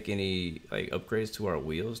to make any like upgrades to our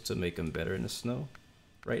wheels to make them better in the snow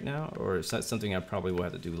right now? Or is that something I probably will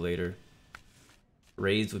have to do later?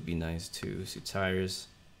 Raids would be nice too. See tires.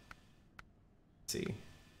 Let's see.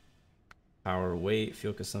 Power, weight,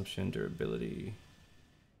 fuel consumption, durability.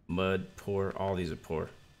 Mud, poor. All these are poor.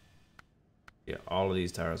 Yeah, all of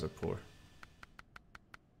these tires are poor.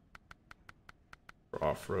 For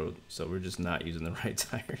off-road, so we're just not using the right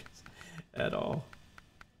tires at all.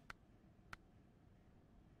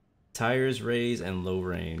 Tires raise and low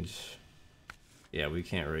range. Yeah, we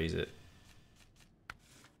can't raise it.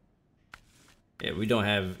 Yeah, we don't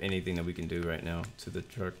have anything that we can do right now to the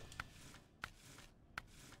truck.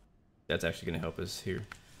 That's actually going to help us here.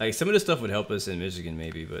 Like, some of this stuff would help us in Michigan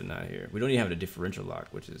maybe, but not here. We don't even have a differential lock,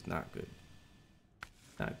 which is not good.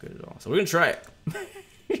 Not good at all. So we're going to try it.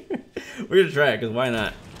 We're going to try it, because why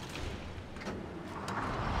not?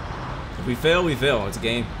 If we fail, we fail. It's a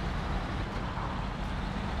game.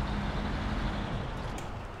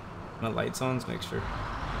 My lights on, let's make sure.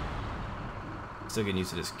 Still getting used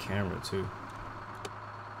to this camera, too.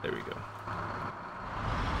 There we go.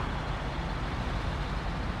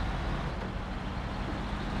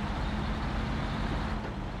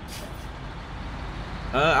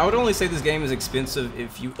 I would only say this game is expensive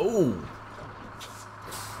if you... Oh!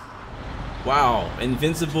 Wow.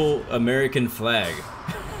 Invincible American flag.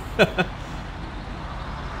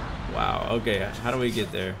 Wow. Okay. How do we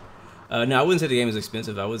get there? No, I wouldn't say the game is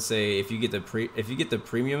expensive. I would say if you get the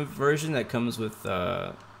premium version that comes with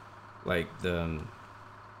like the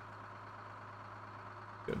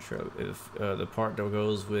the part that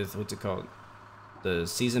goes with what's it called, the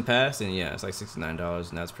season pass, and yeah, it's like $69,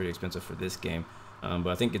 and that's pretty expensive for this game. But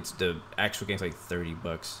I think it's the actual game's like $30,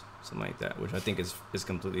 something like that, which I think is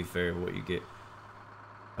completely fair for what you get.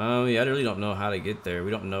 Yeah, I really don't know how to get there.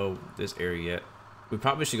 We don't know this area yet. We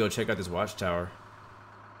probably should go check out this watchtower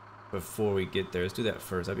before we get there. Let's do that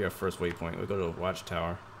first. That'd be our first waypoint. We'll go to a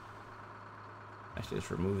watchtower. Actually,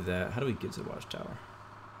 let's remove that. How do we get to the watchtower?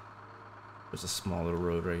 There's a small little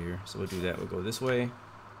road right here. So we'll do that. We'll go this way.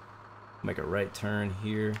 Make a right turn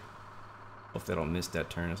here. Hopefully I don't miss that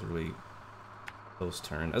turn. That's a really close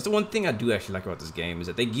turn. That's the one thing I do actually like about this game, is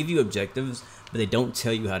that they give you objectives, but they don't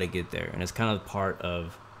tell you how to get there. And it's kind of part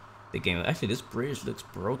of the game. Actually, this bridge looks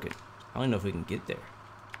broken. I don't know if we can get there.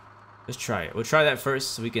 Let's try it. We'll try that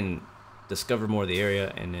first so we can discover more of the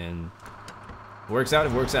area, and then if it works out,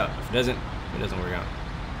 it works out. If it doesn't work out.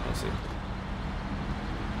 We'll see.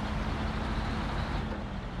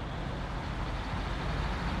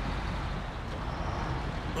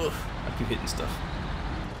 Ugh, I keep hitting stuff.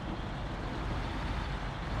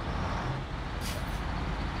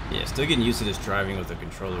 Yeah, still getting used to this driving with a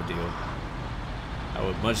controller deal. I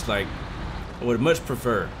would much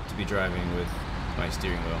prefer to be driving with my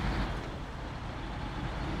steering wheel.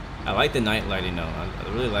 I like the night lighting though. I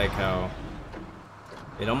really like how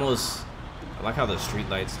it almost, I like how the street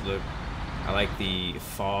lights look. I like the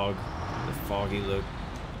fog, the foggy look.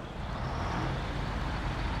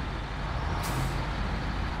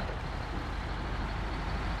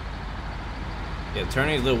 Yeah,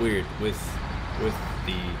 turning is a little weird with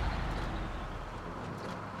the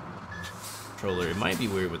controller. It might be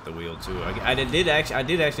weird with the wheel too. I did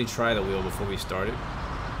actually try the wheel before we started,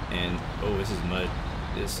 and oh, this is mud.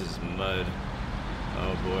 This is mud.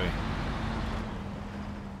 Oh boy.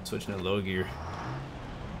 Switching to low gear.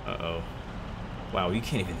 Uh-oh. Wow, you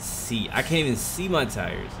can't even see. I can't even see my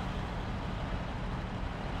tires.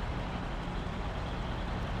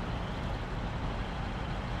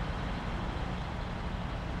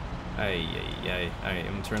 Alright, I'm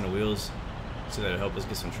gonna turn the wheels so that'll help us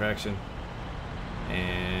get some traction.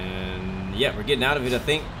 And yeah, we're getting out of it, I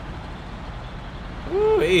think.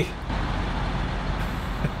 Ooh-wee.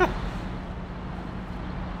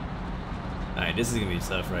 Alright, this is gonna be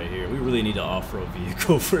tough right here. We really need an off-road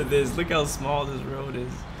vehicle for this. Look how small this road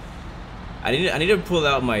is. I need to pull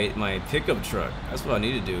out my pickup truck. That's what I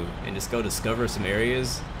need to do, and just go discover some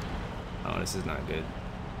areas. Oh, this is not good.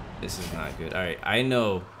 This is not good. Alright, I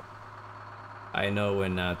know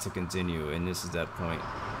when not to continue, and this is that point.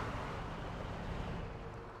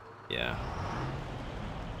 Yeah.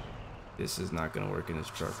 This is not gonna work in this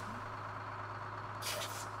truck.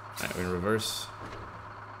 Alright, we're in reverse.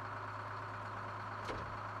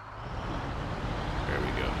 There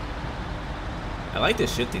we go. I like the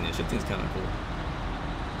shifting. The shifting's kind of cool.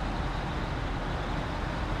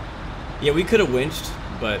 Yeah, we could have winched,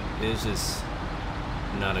 but it's just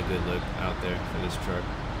not a good look out there for this truck.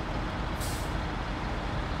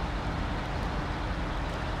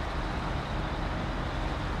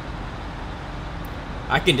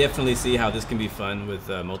 I can definitely see how this can be fun with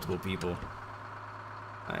multiple people.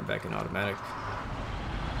 Alright, back in automatic.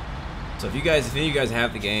 So if any of you guys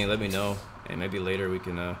have the game, let me know, and maybe later we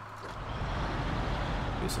can do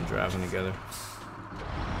some driving together.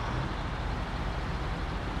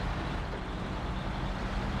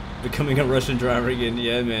 Becoming a Russian driver again,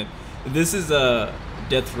 yeah, man. This is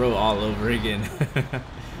death row all over again.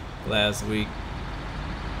 Last week.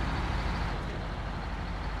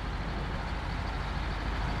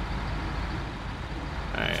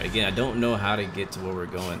 Alright, again, I don't know how to get to where we're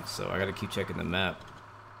going, so I gotta keep checking the map.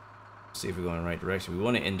 See if we're going in the right direction. We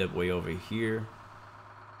want to end up way over here.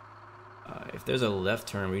 If there's a left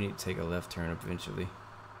turn, we need to take a left turn eventually.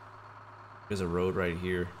 There's a road right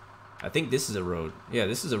here. I think this is a road. Yeah,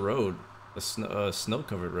 this is a road. A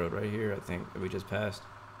snow-covered road right here, I think, that we just passed.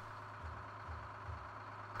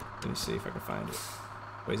 Let me see if I can find it.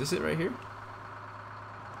 Wait, is this it right here?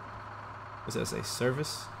 What's that say?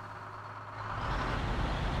 Service?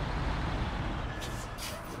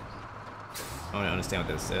 I don't understand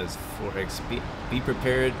what that says. 4X. Be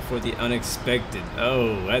prepared for the unexpected.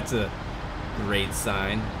 Oh, that's a great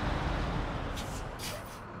sign.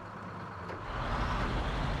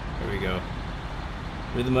 Here we go.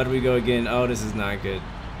 Where the mud we go again. Oh, this is not good.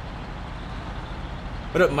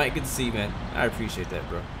 What up, Mike? Good to see you, man. I appreciate that,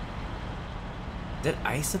 bro. Is that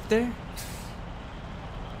ice up there?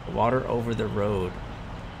 Water over the road.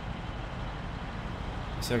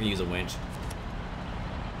 So I can use a winch.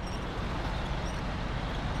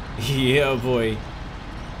 Yeah, boy.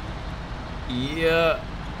 Yeah.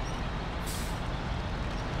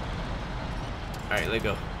 Alright, let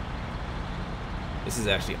go. This is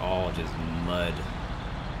actually all just mud.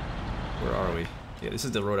 Where are we? Yeah, this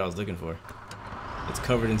is the road I was looking for. It's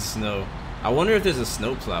covered in snow. I wonder if there's a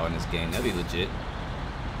snow plow in this game. That'd be legit.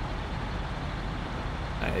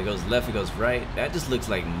 Alright, it goes left, it goes right. That just looks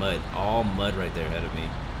like mud. All mud right there ahead of me.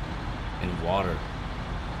 And water.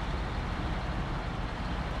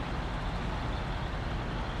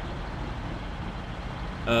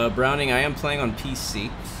 Browning, I am playing on PC.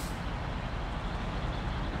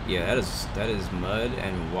 Yeah, that is mud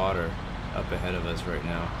and water up ahead of us right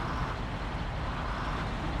now.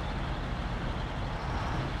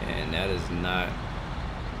 And that is not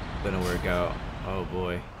gonna work out. Oh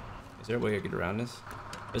boy. Is there a way to get around this?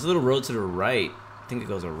 There's a little road to the right. I think it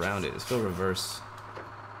goes around it. Let's go reverse.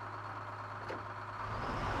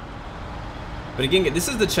 But again, this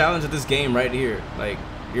is the challenge of this game right here. Like,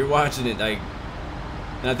 you're watching it, like,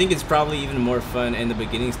 and I think it's probably even more fun in the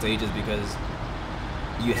beginning stages because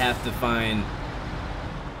you have to find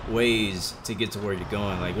ways to get to where you're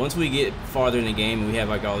going. Like once we get farther in the game and we have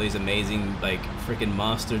like all these amazing like freaking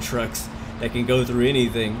monster trucks that can go through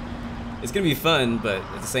anything, it's gonna be fun, but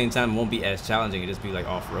at the same time it won't be as challenging. It'll just be like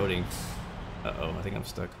off-roading. Uh-oh, I think I'm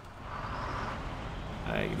stuck.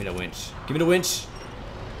 Alright, give me the winch. Give me the winch.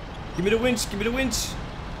 Give me the winch. Give me the winch.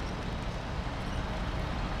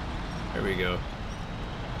 There we go.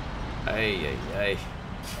 Ay, ay, ay.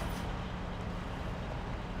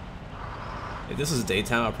 If this was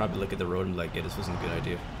daytime, I'd probably look at the road and be like, yeah, this wasn't a good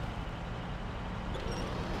idea.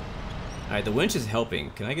 Alright, the winch is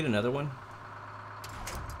helping. Can I get another one?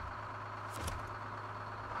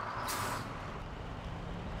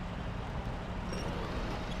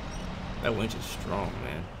 That winch is strong,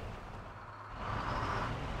 man.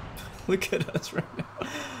 Look at us right now.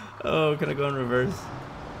 Oh, can I go in reverse?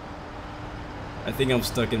 I think I'm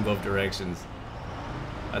stuck in both directions.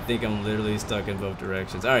 I think I'm literally stuck in both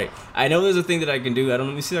directions. All right, I know there's a thing that I can do. Let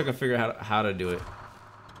me see if I can figure out how to do it.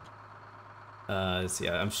 Let's see.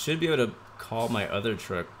 I should be able to call my other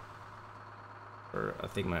truck. Or I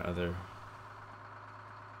think my other.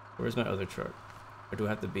 Where's my other truck? Or do I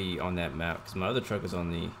have to be on that map? Because my other truck is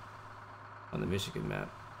on the Michigan map.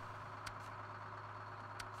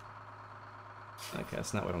 Okay,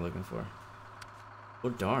 that's not what I'm looking for. Oh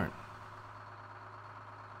darn.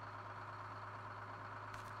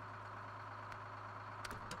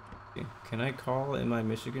 Can I call in my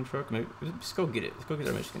Michigan truck? Maybe let's go get it. Let's go get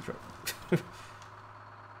our Michigan truck.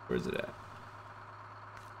 Where's it at?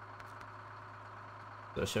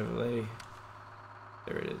 The Chevrolet.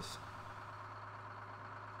 There it is.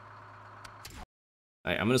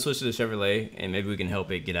 Alright, I'm gonna switch to the Chevrolet and maybe we can help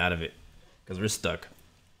it get out of it. Because we're stuck.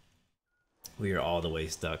 We are all the way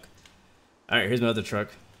stuck. Alright, here's my other truck.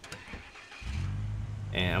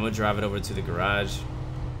 And I'm gonna drive it over to the garage.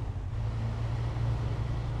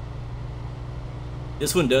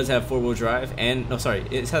 This one does have 4-wheel drive, and no, sorry,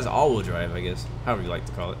 it has all-wheel drive, I guess, however you like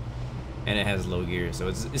to call it, and it has low gear. So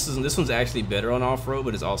this one's actually better on off-road,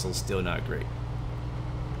 but it's also still not great.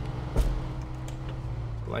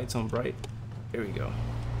 Lights on bright. Here we go.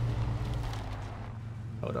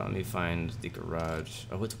 Hold on, let me find the garage.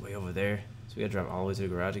 Oh, it's way over there. So we gotta drive all the way to the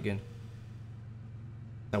garage again.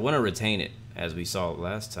 I want to retain it, as we saw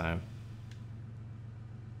last time.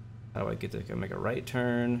 How do I get there? Can I make a right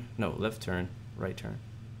turn? No, left turn. Right turn.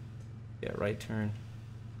 Yeah, right turn.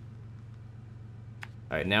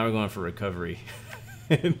 Alright, now we're going for recovery.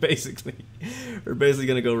 Basically, we're basically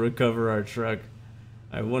gonna go recover our truck.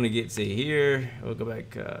 I want to get to here. We'll go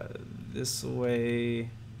back this way.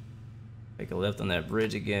 Make a left on that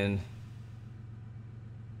bridge again.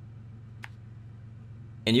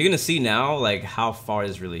 And you're gonna see now like how far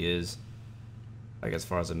this really is. Like as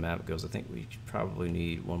far as the map goes, I think we probably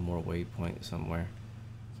need one more waypoint somewhere.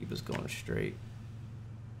 Keep us going straight.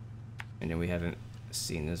 And then we haven't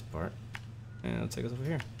seen this part. And it'll take us over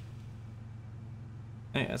here.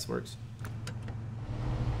 Hey, that works.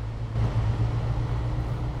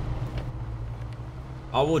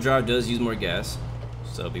 All-wheel drive does use more gas,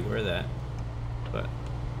 so beware of that. But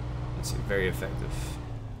it's very effective.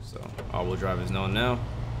 So all-wheel drive is known now.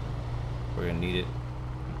 We're gonna need it.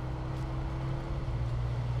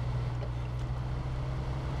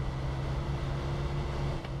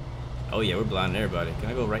 Oh yeah, we're blinding everybody. Can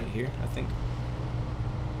I go right here, I think?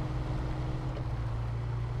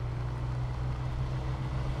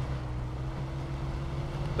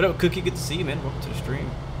 What up, Cookie? Good to see you, man. Welcome to the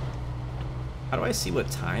stream. How do I see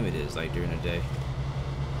what time it is, like, during the day?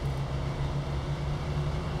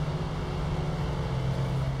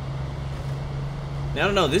 Now, I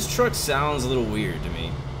don't know. This truck sounds a little weird to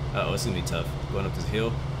me. Uh-oh, it's gonna be tough. Going up this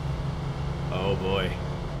hill. Oh, boy.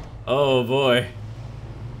 Oh, boy.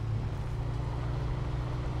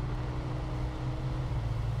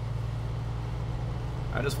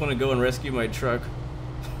 I just want to go and rescue my truck.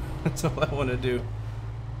 That's all I want to do.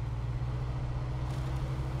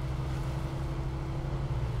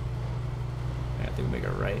 I think we make it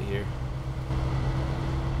right here.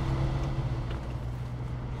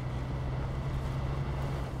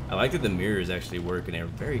 I like that the mirrors actually work and they're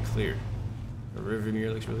very clear. The rear view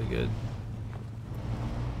mirror looks really good.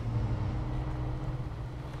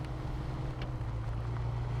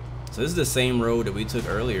 So this is the same road that we took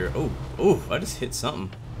earlier. Oh, I just hit something.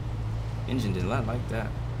 Engine did not like that.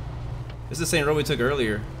 This is the same road we took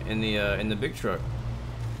earlier in the big truck.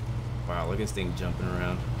 Wow, look at this thing jumping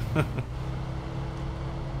around.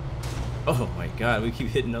 Oh my god, we keep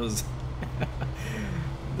hitting those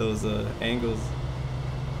those angles.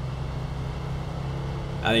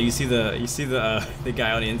 You see the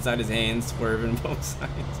guy on the inside, his hands swerving both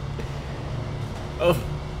sides. Oh.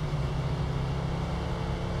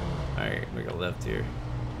 Alright, make a left here.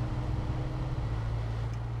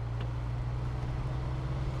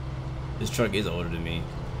 This truck is older than me.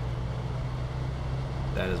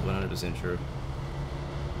 That is 100% true.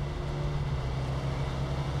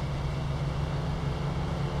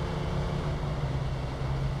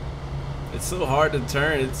 It's so hard to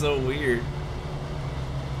turn, it's so weird.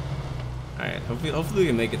 Alright, hopefully we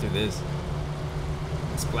can make it through this.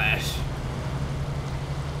 Splash.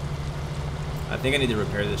 I think I need to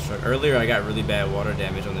repair this truck. Earlier I got really bad water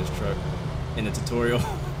damage on this truck in the tutorial,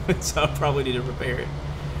 so I probably need to repair it.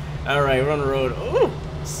 Alright, we're on the road. Oh,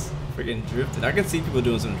 freaking drifting. I can see people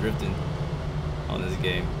doing some drifting on this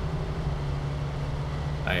game.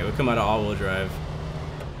 Alright, we'll come out of all-wheel drive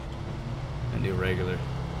and do regular.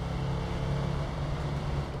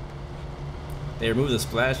 They removed the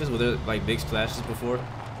splashes. Were there like big splashes before?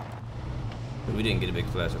 But we didn't get a big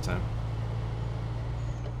splash that time.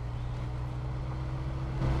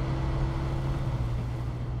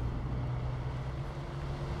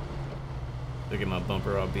 Look at my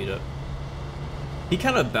bumper all beat up. He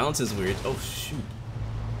kind of bounces weird. Oh shoot.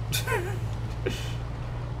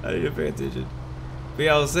 I need to pay attention. But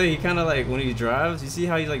yeah, I was saying he kind of like when he drives, you see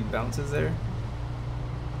how he like bounces there?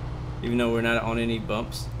 Even though we're not on any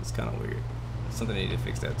bumps, it's kind of weird. Something I need to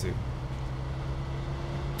fix that too.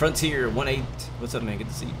 Frontier 1-8. What's up, man? Good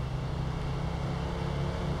to see you.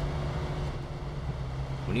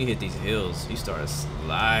 When you hit these hills, you start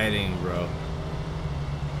sliding, bro.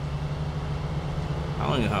 I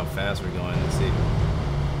don't know how fast we're going. Let's see.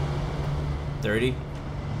 30?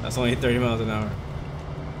 That's only 30 miles an hour.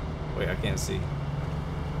 Wait, I can't see.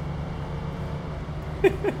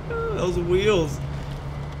 Those wheels.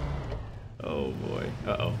 Oh boy.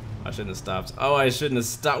 Uh-oh. I shouldn't have stopped. Oh, I shouldn't have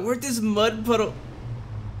stopped. Where'd this mud puddle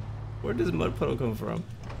come from?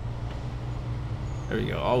 There we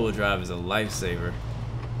go. All-wheel drive is a lifesaver.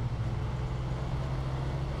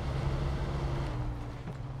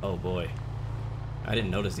 Oh boy. I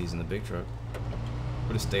didn't notice these in the big truck. We're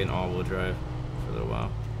gonna stay in all-wheel drive for a little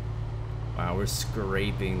while. Wow, we're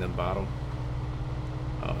scraping the bottom.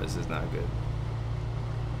 Oh, this is not good.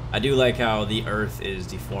 I do like how the earth is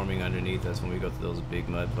deforming underneath us when we go through those big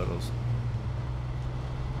mud puddles.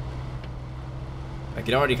 Like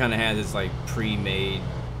it already kind of has its like pre-made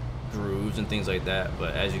grooves and things like that,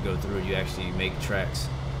 but as you go through it, you actually make tracks.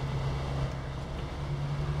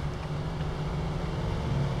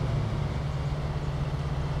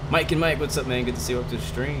 Mike and Mike, what's up, man? Good to see you up to the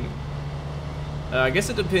stream. I guess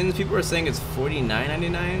it depends. People are saying it's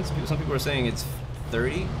 $49.99. Some people are saying it's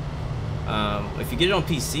 $30. If you get it on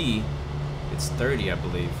PC, it's $30, I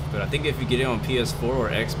believe. But I think if you get it on PS4 or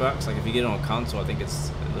Xbox, like if you get it on console, I think it's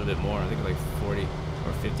a little bit more. I think it's like $40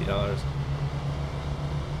 or $50.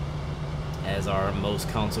 As are most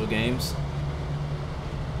console games.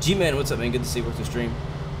 G-Man, what's up, man? Good to see you work the stream.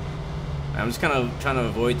 I'm just kind of trying to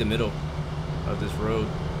avoid the middle of this road.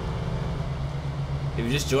 If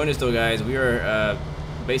you just joined us though, guys, we are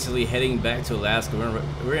basically heading back to Alaska.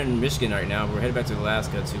 We're in Michigan right now. But we're headed back to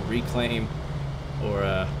Alaska to reclaim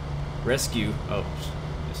or rescue. Oh,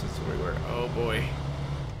 this is where we were. Oh boy.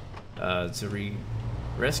 To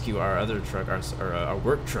rescue our other truck, our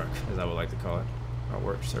work truck, as I would like to call it, our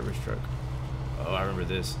work service truck. Oh, I remember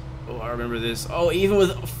this. Oh, I remember this. Oh, even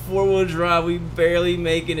with four-wheel drive, we barely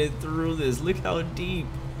making it through this. Look how deep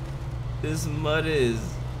this mud is.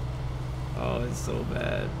 Oh, it's so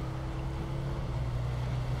bad.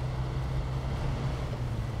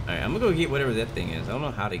 Alright, I'm gonna go get whatever that thing is. I don't know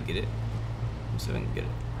how to get it. I'm still gonna get it.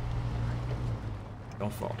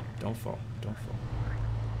 Don't fall. Don't fall. Don't fall.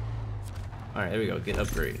 Alright, there we go. Get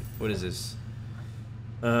upgrade. What is this?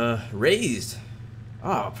 Raised.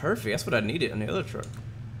 Oh, perfect. That's what I needed on the other truck.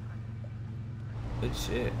 Good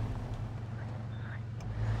shit.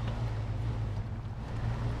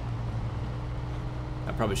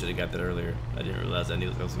 I probably should have got that earlier. I didn't realize I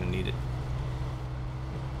was gonna need it.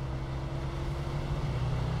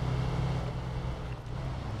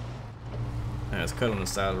 Alright, let's cut on the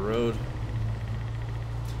side of the road.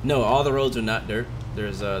 No, all the roads are not dirt.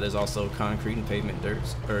 There's also concrete and pavement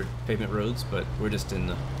pavement roads, but we're just in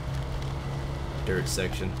the dirt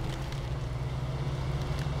section.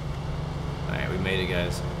 Alright, we made it,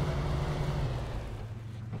 guys.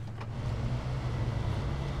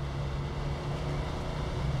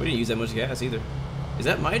 We didn't use that much gas either. Is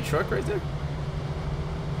that my truck right there?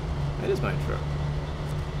 That is my truck.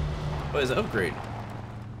 Oh, it's an upgrade.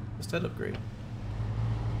 What's that upgrade?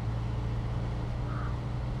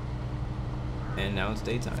 And now it's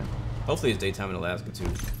daytime. Hopefully it's daytime in Alaska too.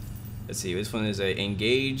 Let's see, this one is a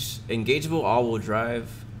engageable all-wheel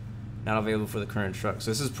drive, not available for the current truck. So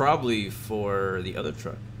this is probably for the other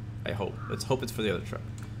truck. I hope. Let's hope it's for the other truck.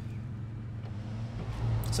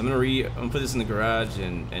 So I'm gonna put this in the garage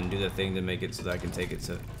and do the thing to make it so that I can take it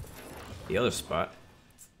to the other spot,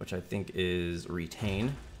 which I think is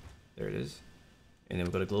retain. There it is. And then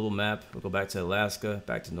we'll go to global map. We'll go back to Alaska,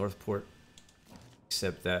 back to Northport.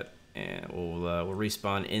 Accept that, and we'll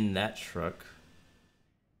respawn in that truck.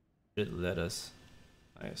 Should let us,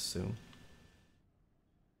 I assume.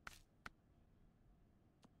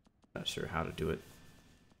 Not sure how to do it.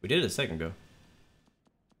 We did it a second ago.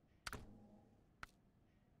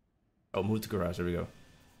 Oh, move to garage. There we go.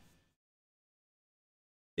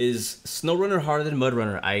 Is SnowRunner harder than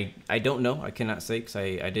MudRunner? I don't know. I cannot say because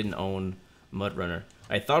I didn't own MudRunner.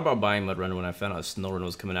 I thought about buying MudRunner when I found out SnowRunner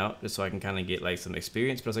was coming out, just so I can kind of get like some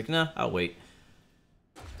experience. But I was like, nah, I'll wait.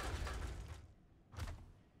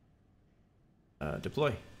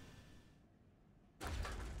 Deploy.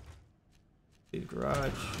 Leave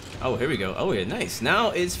garage. Oh, here we go. Oh yeah, nice. Now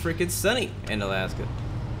it's freaking sunny in Alaska.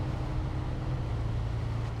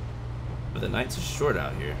 But the nights are short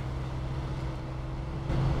out here.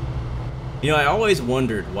 You know, I always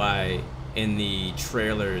wondered why in the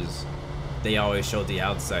trailers they always showed the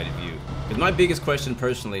outside view. Because my biggest question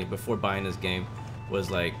personally before buying this game was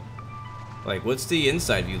like what's the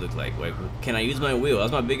inside view look like? Like, can I use my wheel? That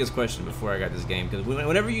was my biggest question before I got this game. Because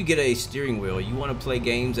whenever you get a steering wheel, you want to play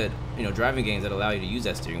games that, you know, driving games that allow you to use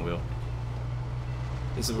that steering wheel.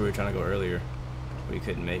 This is where we were trying to go earlier. We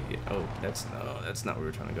couldn't make it. Oh, that's not where we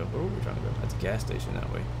were trying to go. Where were we trying to go? That's a gas station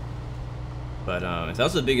that way. But that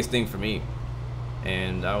was the biggest thing for me.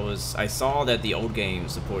 And I saw that the old game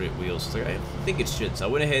supported wheels. So I was like, I think it should. So I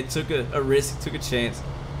went ahead, took a risk, took a chance.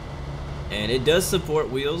 And it does support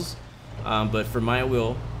wheels. But for my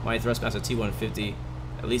wheel, my Thrustmaster T150,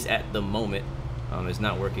 at least at the moment, is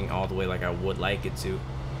not working all the way like I would like it to.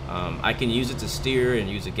 I can use it to steer and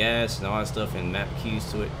use the gas and all that stuff and map keys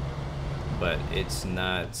to it. But it's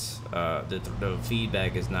not, the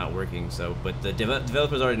feedback is not working. So, but the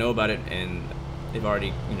developers already know about it, and they've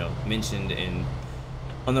already, you know, mentioned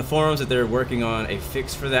on the forums that they're working on a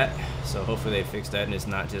fix for that. So hopefully they fix that, and it's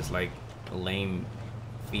not just like a lame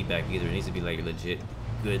feedback either. It needs to be like legit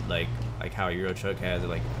good, like how Euro Truck has it,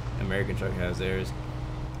 like American Truck has theirs.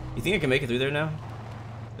 You think I can make it through there now?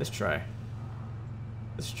 Let's try.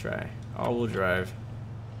 Let's try. All-wheel drive,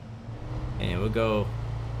 and we'll go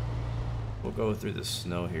through the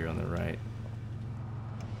snow here on the right.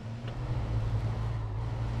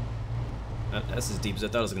 That's as deep as I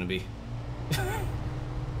thought it was gonna be.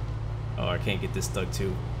 Oh, I can't get this stuck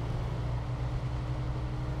too.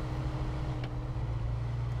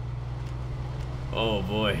 Oh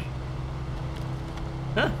boy.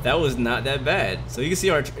 Huh, that was not that bad. So you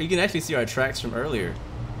can actually see our tracks from earlier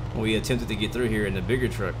when we attempted to get through here in the bigger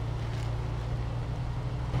truck.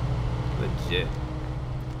 Legit.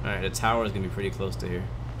 Alright, the tower is gonna be pretty close to here.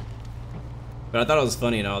 But I thought it was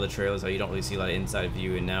funny in all the trailers how you don't really see a lot of inside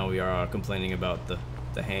view, and now we are complaining about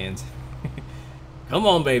the hands. Come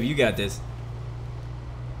on, baby, you got this.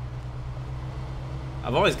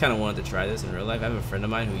 I've always kind of wanted to try this in real life. I have a friend of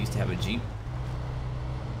mine who used to have a Jeep.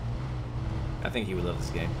 I think he would love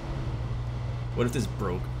this game. What if this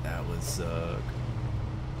broke? That would suck.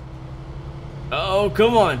 Oh,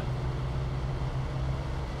 come on.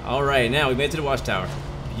 Alright, now we made it to the watchtower.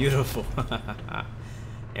 Beautiful.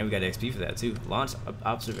 And we got XP for that too. Launch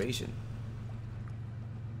observation.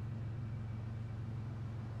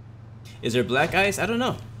 Is there black ice? I don't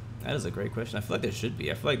know. That is a great question. I feel like there should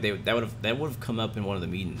be. I feel like that would have come up in one of the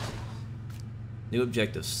meetings. New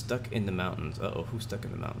objective: stuck in the mountains. Uh-oh, who's stuck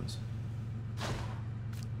in the mountains?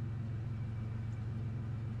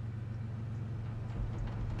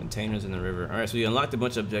 Containers in the river. All right, so we unlocked a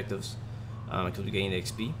bunch of objectives because we gained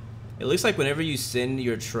XP. It looks like whenever you send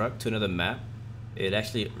your truck to another map, it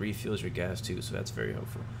actually refuels your gas too, so that's very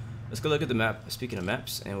helpful. Let's go look at the map. Speaking of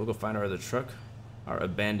maps, and we'll go find our other truck, our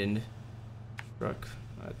abandoned truck.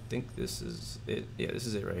 I think this is it. Yeah, this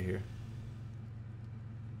is it right here.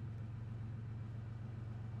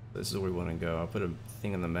 This is where we want to go. I'll put a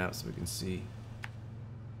thing on the map so we can see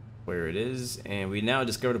where it is. And we now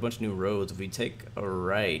discovered a bunch of new roads. If we take a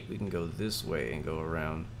right, we can go this way and go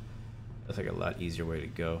around. That's like a lot easier way to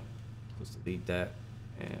go. Let's delete that,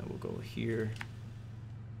 and we'll go here,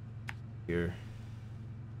 here,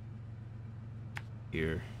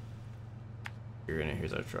 here, here, and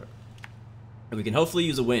here's our truck. And we can hopefully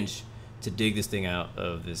use a winch to dig this thing out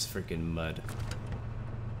of this freaking mud.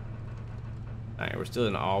 Alright, we're still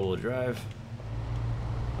in all-wheel drive.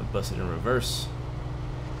 I'll bust it in reverse.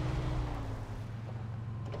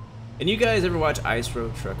 And you guys ever watch Ice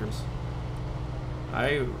Road Truckers?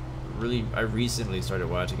 I I recently started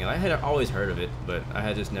watching it. I had always heard of it, but I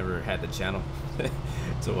had just never had the channel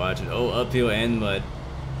to watch it. Oh, uphill and mud.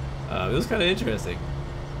 It was kind of interesting.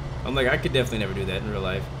 I'm like, I could definitely never do that in real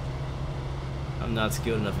life. I'm not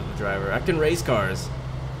skilled enough of a driver. I can race cars,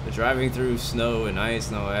 but driving through snow and ice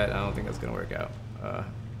and all that, I don't think that's gonna work out.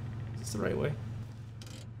 Is this the right way?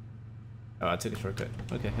 Oh, I took a shortcut.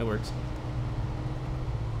 Okay, that works.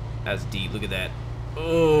 That's deep. Look at that.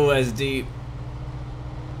 Oh, that's deep.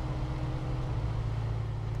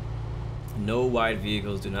 No wide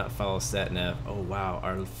vehicles do not follow sat nav. Oh wow,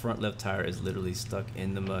 our front left tire is literally stuck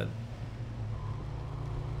in the mud.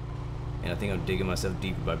 And I think I'm digging myself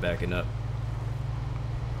deeper by backing up.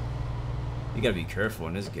 You gotta be careful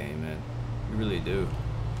in this game, man. You really do.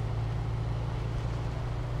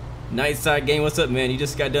 Nightside game, what's up, man? You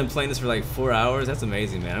just got done playing this for like 4 hours? That's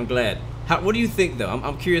amazing, man. I'm glad. What do you think, though?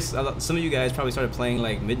 I'm curious. Some of you guys probably started playing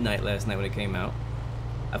like midnight last night when it came out.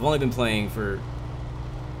 I've only been playing for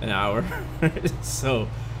an hour. So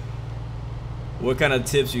what kind of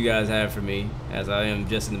tips you guys have for me, as I am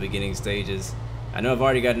just in the beginning stages? I know I've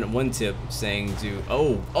already gotten one tip saying to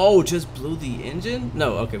just blew the engine.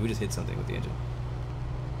 No, okay, we just hit something with the engine.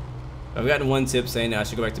 I've gotten one tip saying that I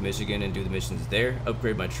should go back to Michigan and do the missions there,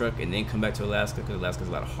 upgrade my truck, and then come back to Alaska, because Alaska's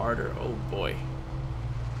a lot harder. Oh boy.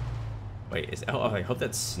 Wait, I hope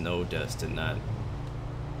that's snow dust and not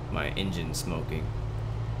my engine smoking.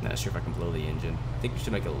 Not sure if I can blow the engine. I think we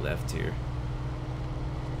should make a left here.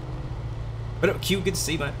 What up, Q? Good to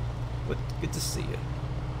see you, man. Good to see you.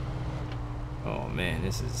 Oh man,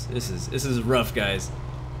 this is rough, guys.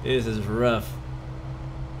 This is rough.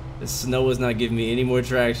 The snow is not giving me any more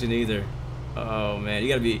traction either. Oh man, you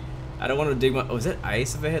gotta be. I don't want to dig my. Oh, is that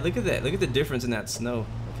ice up ahead? Look at that. Look at the difference in that snow.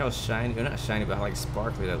 Look how shiny. Or not shiny, but how like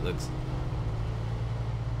sparkly that looks.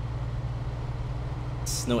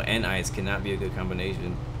 Snow and ice cannot be a good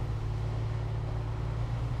combination.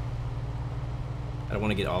 I don't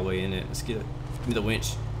want to get all the way in it. Let's get it. Give me the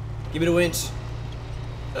winch. Give me the winch.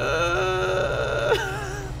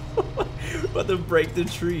 About to break the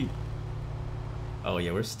tree. Oh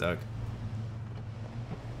yeah, we're stuck.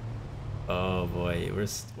 Oh boy,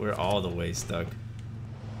 we're all the way stuck.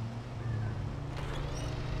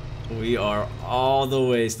 We are all the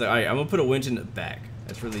way stuck. All right, I'm gonna put a winch in the back.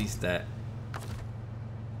 Let's release that.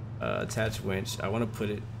 Attach winch. I want to put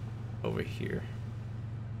it over here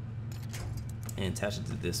and attach it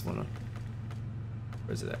to this one.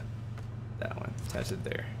 Where's it at? That one. Attach it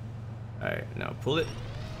there. All right, now pull it.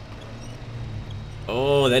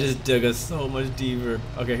 Oh, that just dug us so much deeper.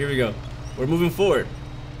 Okay, here we go. We're moving forward.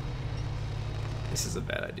 This is a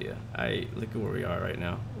bad idea. Look at where we are right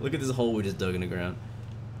now. Look at this hole we just dug in the ground.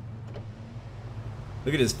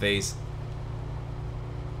 Look at his face.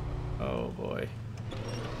 Oh boy.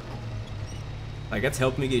 Like, that's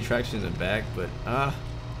helped me get traction in the back, but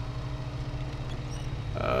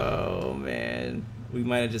oh man, we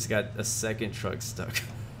might have just got a second truck stuck.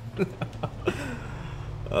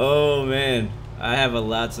 Oh man, I have a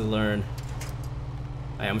lot to learn.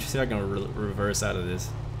 I'm just see if I can reverse out of this.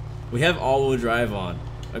 We have all-wheel drive on.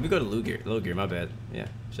 Let me go to low gear. Low gear, my bad. Yeah,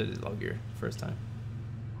 should have did low gear first time.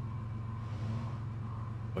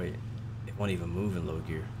 Wait, it won't even move in low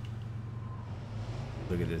gear.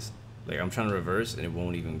 Look at this. Like, I'm trying to reverse and it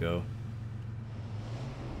won't even go.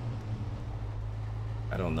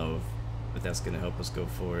 I don't know if that's gonna help us go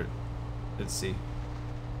forward. Let's see.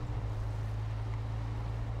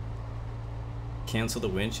 Cancel the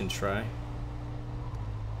winch and try.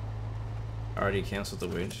 Already canceled the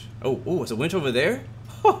winch. Oh, it's a winch over there?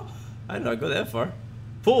 I didn't know I'd go that far.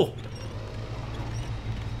 Pull!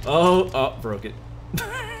 Oh, broke it.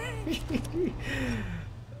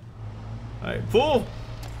 Alright, pull!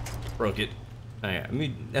 Broke it.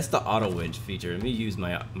 Alright, that's the auto winch feature. Let me use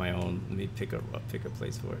my own. Let me pick a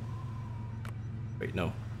place for it. Wait,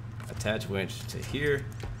 no. Attach winch to here.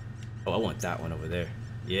 Oh, I want that one over there.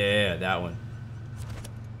 Yeah, that one.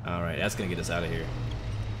 Alright, that's gonna get us out of here.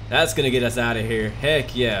 That's gonna get us out of here.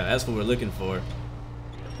 Heck yeah, that's what we're looking for.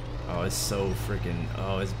 Oh, it's so freaking.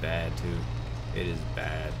 Oh, it's bad too. It is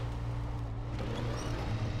bad.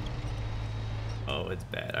 Oh, it's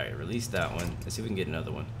bad. Alright, release that one. Let's see if we can get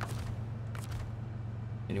another one.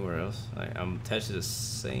 Anywhere else? I'm attached to the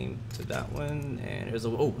same to that one, and there's a.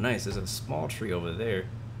 Oh, nice. There's a small tree over there.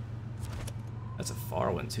 That's a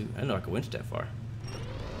far one too. I didn't know I could winch that far.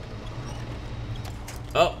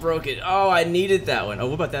 Oh, broke it. Oh, I needed that one. Oh,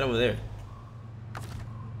 what about that over there?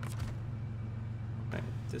 Alright,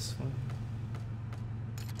 this one.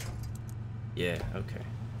 Yeah, okay.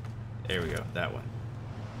 There we go. That one.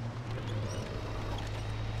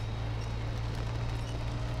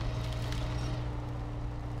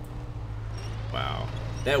 Wow.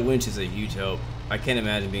 That winch is a huge help. I can't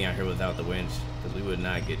imagine being out here without the winch, because we would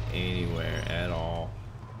not get anywhere at all.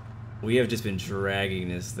 We have just been dragging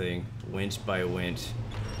this thing, winch by winch.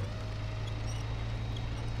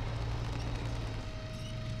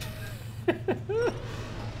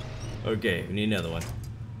 Okay, we need another one.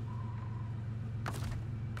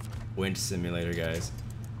 Winch simulator, guys.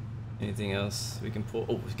 Anything else we can pull?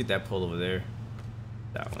 Oh, let's get that pull over there.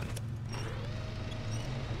 That one.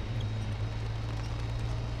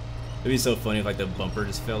 It'd be so funny if like the bumper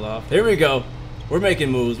just fell off. There we go. We're making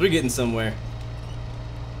moves. We're getting somewhere.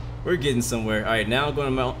 We're getting somewhere. All right, now I'm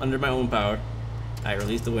going under my own power. All right,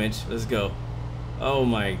 release the winch. Let's go. Oh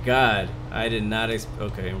my God. I did not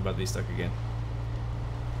okay, I'm about to be stuck again.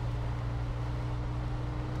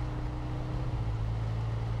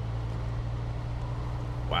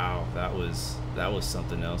 Wow, that was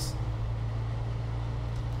something else.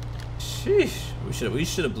 Sheesh. We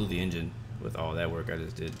should have blew the engine with all that work I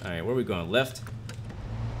just did. All right, where are we going? Left.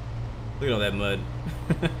 Look at all that mud.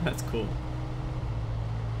 That's cool.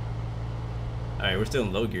 All right, we're still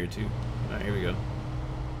in low gear too. All right, here we go.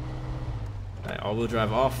 All right, all-wheel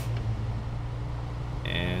drive off,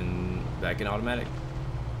 and back in automatic.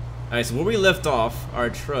 All right, so where we left off, our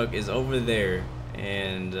truck is over there,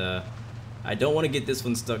 and I don't want to get this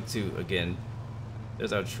one stuck too. Again,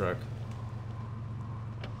 there's our truck.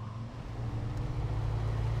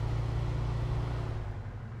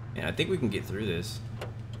 And I think we can get through this,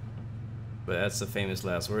 but that's the famous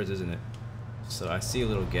last words, isn't it? So I see a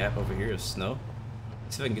little gap over here of snow.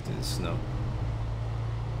 Let's see if I can get through the snow.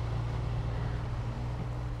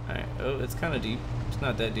 Alright, oh, it's kind of deep. It's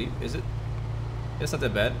not that deep, is it? It's not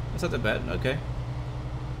that bad. It's not that bad, okay.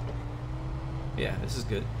 Yeah, this is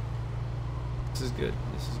good. This is good.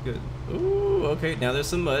 This is good. Ooh, okay, now there's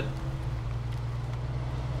some mud.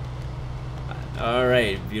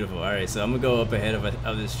 Alright, beautiful. Alright, so I'm gonna go up ahead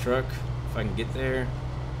of this truck, if I can get there.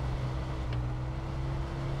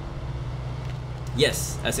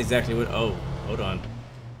 Yes, that's exactly what, oh, hold on.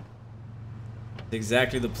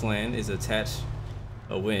 Exactly the plan is attach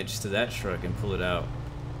a winch to that truck and pull it out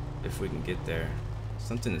if we can get there.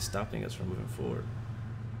 Something is stopping us from moving forward.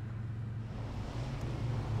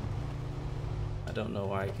 I don't know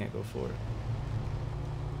why I can't go forward.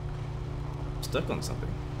 I'm stuck on something.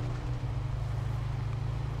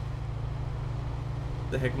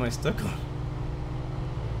 What the heck am I stuck on?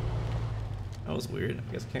 That was weird.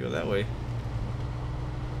 I guess I can't go that way.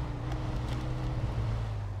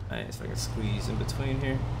 Alright, so I can squeeze in between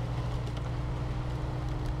here.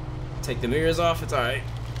 Take the mirrors off, it's alright.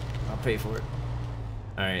 I'll pay for it.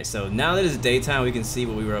 Alright, so now that it's daytime, we can see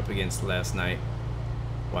what we were up against last night.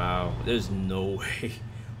 Wow, there's no way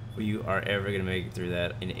we are ever gonna make it through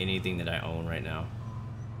that in anything that I own right now.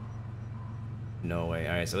 No way.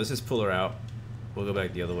 Alright, so let's just pull her out. We'll go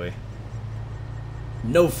back the other way.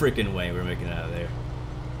 No freaking way we're making it out of there.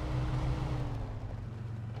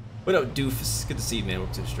 What up, doofus? Good to see you, man.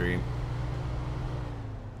 Welcome to the stream.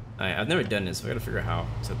 Alright, I've never done this, so I gotta figure out how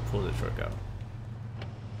to pull the truck out.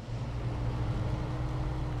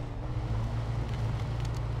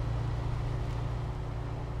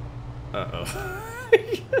 Uh-oh.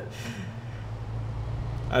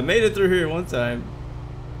 I made it through here one time.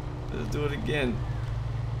 Let's do it again.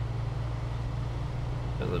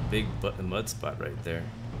 There's a big mud spot right there.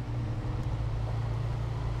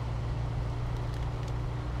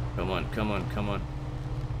 Come on, come on, come on.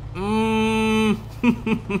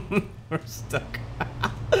 We're stuck.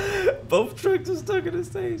 Both trucks are stuck in the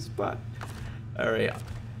same spot. Alright,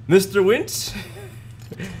 Mr. Winch,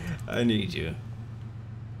 I need you.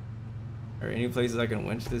 Are there any places I can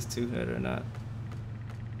winch this to that are not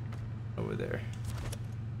over there?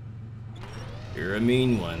 You're a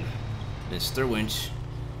mean one, Mr. Winch.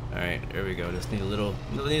 Alright, there we go. Just need a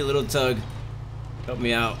little tug. Help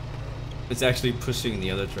me out. It's actually pushing the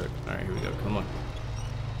other truck. Alright, here we go. Come on.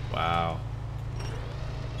 Wow.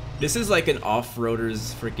 This is like an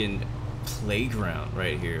off-roader's freaking playground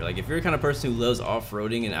right here. Like, if you're the kind of person who loves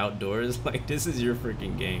off-roading and outdoors, like, this is your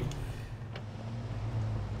freaking game.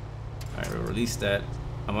 Alright, we'll release that.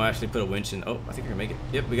 I'm gonna actually put a winch in. Oh, I think we're gonna make it.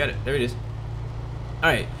 Yep, we got it. There it is.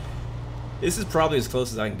 Alright. This is probably as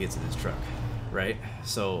close as I can get to this truck, right?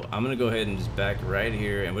 So I'm gonna go ahead and just back right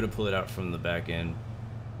here, and I'm gonna pull it out from the back end.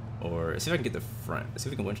 Or see if I can get the front. Let's see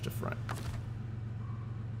if we can winch the front.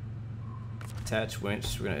 Attach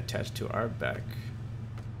winch. We're gonna attach to our back.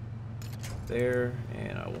 There,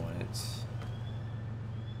 and I want it.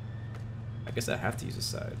 I guess I have to use the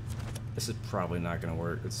side. This is probably not gonna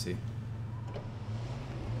work. Let's see.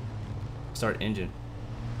 Start engine.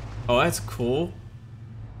 Oh, that's cool.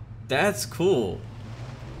 That's cool.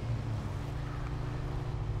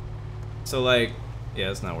 So like, yeah,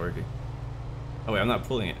 it's not working. Oh wait, I'm not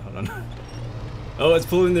pulling it. Hold on. Oh, it's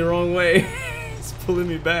pulling the wrong way. It's pulling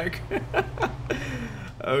me back.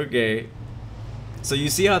 Okay. So you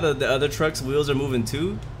see how the other truck's wheels are moving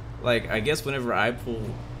too? Like, I guess whenever I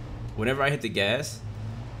hit the gas,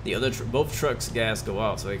 the other both trucks' gas go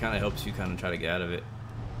out, so it kind of helps you kind of try to get out of it.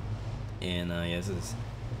 And yeah, this is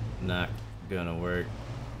not gonna work.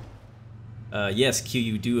 Yes, Q,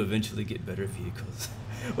 you do eventually get better vehicles.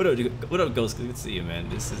 What up, Ghost? Good to see you, man.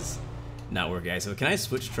 This is not working. So can I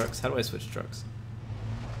switch trucks? How do I switch trucks?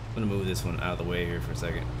 I'm gonna move this one out of the way here for a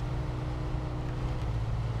second.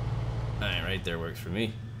 Alright, right there works for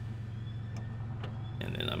me.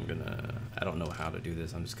 And then I don't know how to do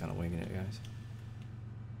this. I'm just kind of winging it, guys.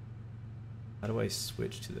 How do I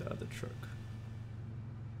switch to the other truck?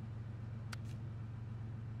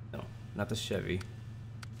 No, not the Chevy.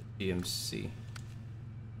 The GMC.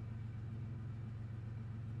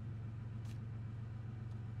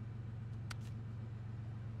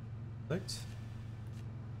 Select.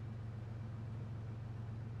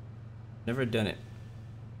 Never done it.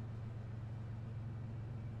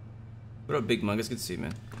 What up, Big Mungus? Good to see you,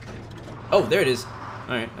 man. Oh, there it is.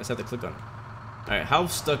 Alright, I just have to click on it. Alright, how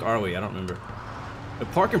stuck are we? I don't remember. The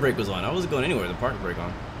parking brake was on. I wasn't going anywhere. The parking brake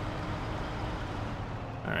on.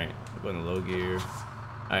 Alright, I'm going to low gear.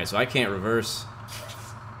 Alright, so I can't reverse.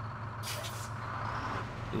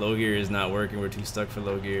 Low gear is not working. We're too stuck for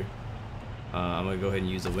low gear. I'm going to go ahead and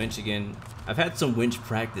use the winch again. I've had some winch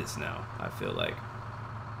practice now, I feel like.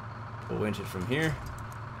 We'll winch it from here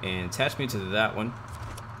and attach me to that one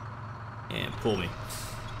and pull me.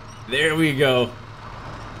 There we go.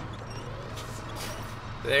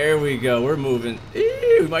 There we go. We're moving.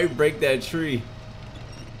 Eee, we might break that tree.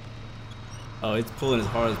 Oh, it's pulling as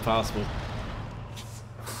hard as possible.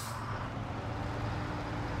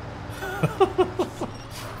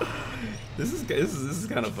 This is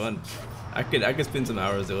kind of fun. I could spend some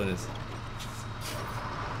hours doing this.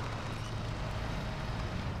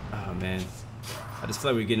 Oh man, I just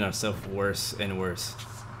feel like we're getting ourselves worse and worse.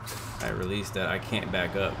 I released that. I can't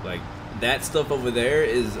back up. Like, that stuff over there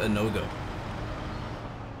is a no-go.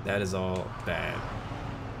 That is all bad.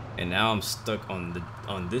 And now I'm stuck on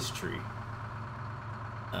this tree.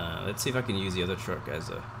 Let's see if I can use the other truck as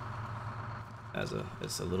a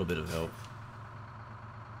little bit of help.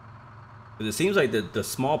 But it seems like the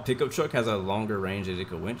small pickup truck has a longer range that it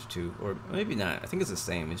could winch to, or maybe not. I think it's the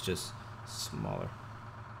same. It's just smaller.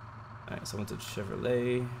 All right, so I went to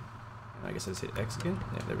Chevrolet. I guess I just hit X again.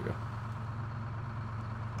 Yeah, there we go.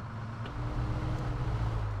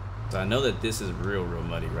 So I know that this is real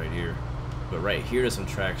muddy right here, but right here is some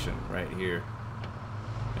traction right here.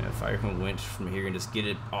 And if I can winch from here and just get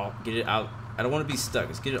it out. I don't want to be stuck.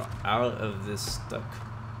 Let's get it out of this stuck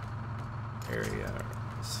area.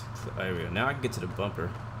 There we go. Now I can get to the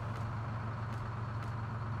bumper.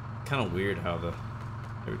 Kind of weird how the.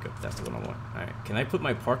 There we go. That's the one I want. All right. Can I put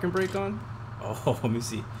my parking brake on? Oh, let me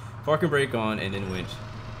see. Parking brake on and then winch.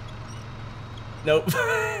 Nope.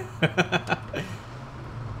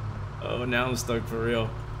 Oh, now I'm stuck for real.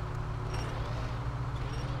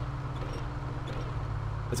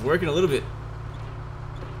 It's working a little bit.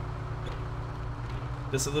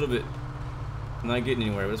 Just a little bit. I'm not getting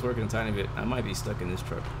anywhere, but it's working a tiny bit. I might be stuck in this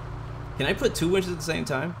truck. Can I put 2 winches at the same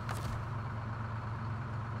time?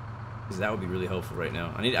 Because that would be really helpful right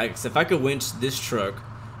now. If I could winch this truck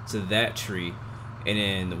to that tree and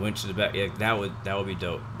then the winch to the back, yeah, that would be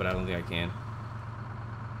dope. But I don't think I can.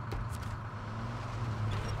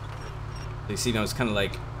 You see now it's kind of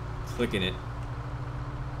like clicking it.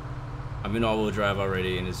 I'm in all-wheel drive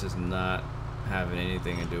already, and it's just not having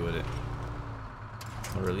anything to do with it.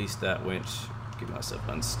 I'll release that winch, get myself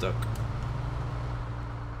unstuck,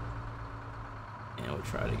 and we'll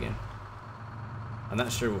try it again. I'm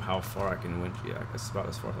not sure how far I can winch. Yeah, that's about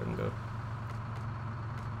as far as I can go.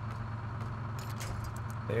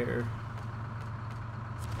 There.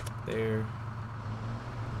 There.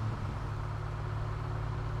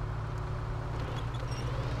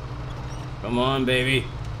 Come on, baby.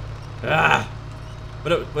 Ah!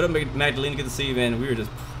 What up, Magdalena? Good to see you, man. We were just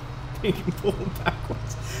pulling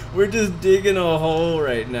backwards. We're just digging a hole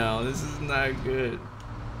right now. This is not good.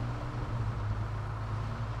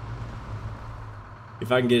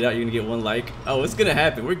 If I can get it out, you're gonna get 1 like. Oh, it's gonna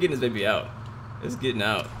happen. We're getting this baby out. It's getting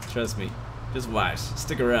out. Trust me. Just watch.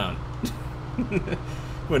 Stick around.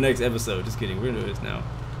 For the next episode. Just kidding. We're gonna do this now.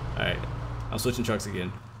 Alright. I'm switching trucks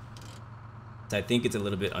again. I think it's a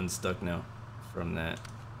little bit unstuck now from that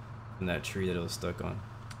tree that it was stuck on.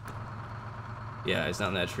 Yeah, it's not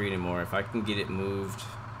in that tree anymore. If I can get it moved.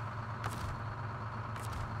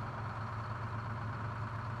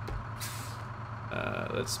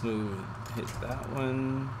 Let's move, hit that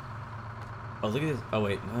one. Oh, look at this. Oh,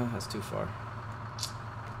 wait, no, that's too far.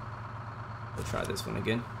 We'll try this one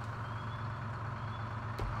again.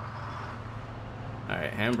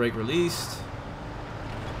 Alright, handbrake released.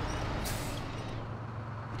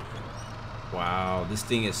 Wow, this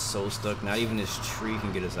thing is so stuck. Not even this tree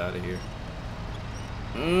can get us out of here.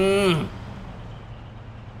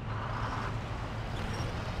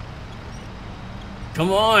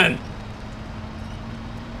 Come on!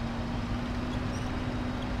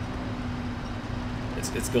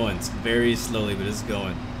 It's going. It's very slowly, but it's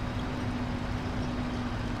going.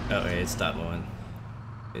 Oh, hey, it stopped going.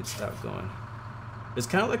 It stopped going. It's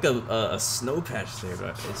kind of like a snow patch there,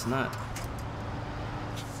 but it's not.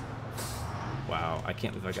 Wow, I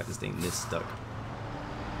can't believe I got this thing this stuck.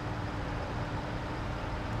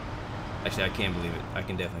 Actually, I can't believe it. I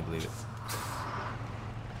can definitely believe it.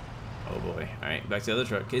 Oh boy. Alright, back to the other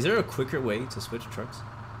truck. Okay, is there a quicker way to switch trucks?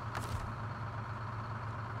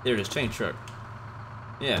 There it is, change truck.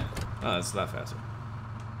 Yeah. Oh, that's a lot faster.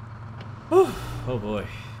 Whew. Oh boy.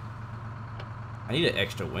 I need an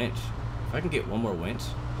extra winch. If I can get one more winch.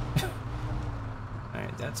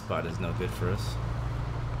 Alright, that spot is no good for us.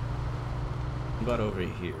 What about over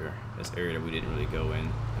here? This area that we didn't really go in.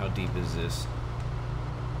 How deep is this?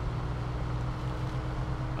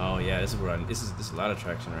 Oh yeah, this is where this is a lot of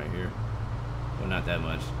traction right here. Well, not that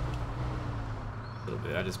much. A little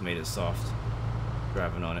bit. I just made it soft.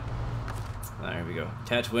 Driving on it. Alright, here we go.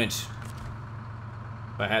 Attach winch.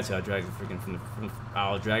 If I had to, I'd drag the freaking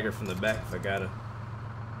I'll drag her from the back if I gotta.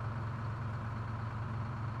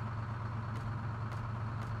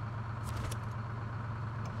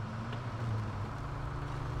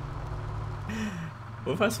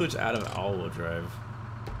 What if I switch out of all-wheel drive?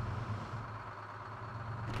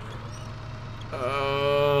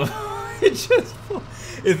 Oh, it just.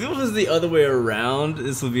 If it was the other way around,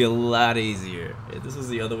 this would be a lot easier. If this was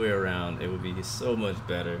the other way around, it would be so much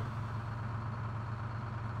better.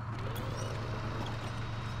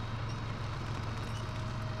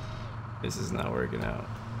 This is not working out.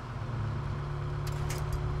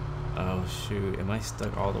 Oh shoot, am I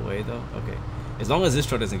stuck all the way though? Okay, as long as this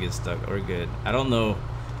truck doesn't get stuck, we're good. I don't know.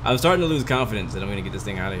 I'm starting to lose confidence that I'm gonna get this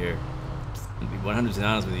thing out of here. I'll be 100%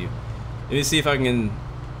 honest with you. Let me see if I can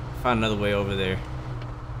find another way over there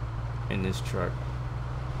in this truck.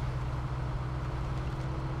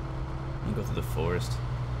 Let me go through the forest.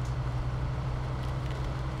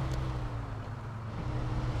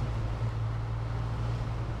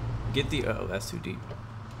 Get the, oh, that's too deep.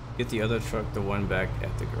 Get the other truck, the one back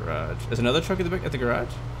at the garage. There's another truck at the back at the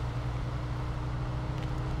garage?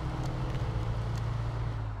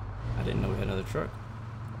 I didn't know we had another truck.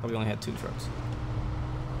 I thought we only had 2 trucks.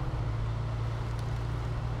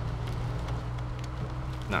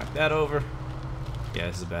 Knock that over. Yeah,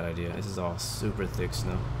 this is a bad idea. This is all super thick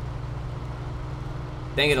snow.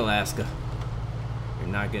 Dang it, Alaska. You're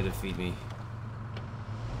not gonna defeat me.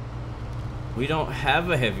 We don't have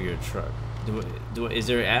a heavier truck. Is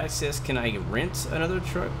there access? Can I rent another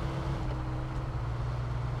truck?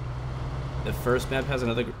 The first map has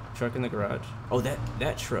another truck in the garage. Oh,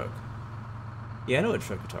 that truck. Yeah, I know what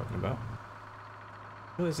truck you're talking about.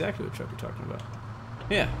 I know exactly what truck you're talking about.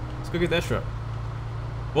 Yeah, let's go get that truck.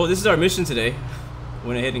 Well, this is our mission today.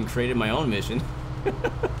 Went ahead and created my own mission.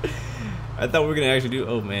 I thought we were gonna actually do.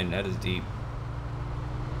 Oh man, that is deep.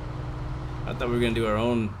 I thought we were gonna do our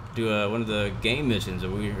own, one of the game missions,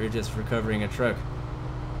 but we were just recovering a truck.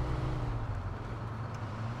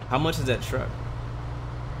 How much is that truck?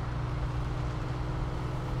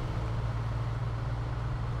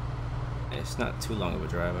 It's not too long of a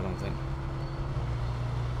drive, I don't think.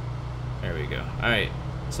 There we go. All right.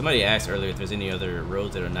 Somebody asked earlier if there's any other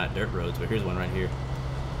roads that are not dirt roads, but here's one right here.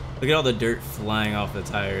 Look at all the dirt flying off the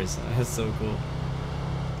tires. That's so cool.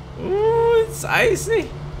 Ooh, it's icy.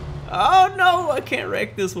 Oh no, I can't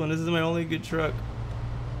wreck this one. This is my only good truck.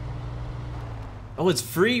 Oh, it's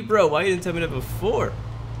free, bro. Why you didn't tell me that before?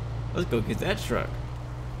 Let's go get that truck.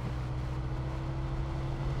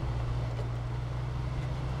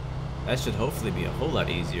 That should hopefully be a whole lot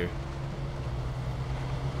easier.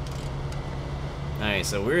 Alright,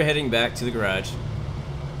 so we're heading back to the garage.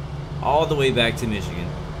 All the way back to Michigan.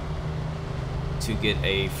 To get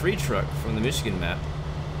a free truck from the Michigan map.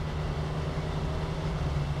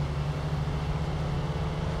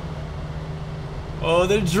 Oh,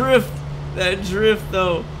 the drift! That drift,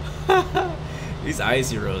 though. These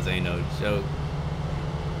icy roads ain't no joke.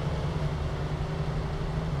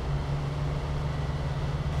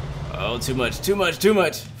 Oh, too much, too much, too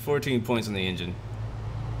much. 14 points on the engine.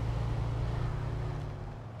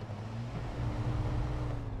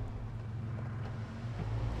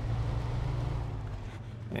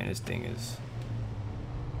 Man, this thing is...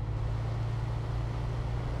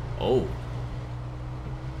 Oh.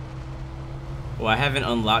 Well, I haven't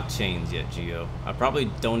unlocked chains yet, Geo. I probably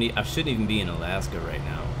don't need... I shouldn't even be in Alaska right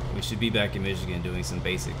now. We should be back in Michigan doing some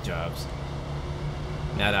basic jobs.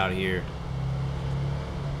 Not out here.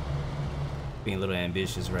 Being a little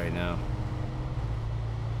ambitious right now.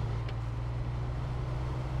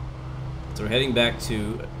 So we're heading back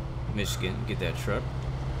to Michigan, get that truck.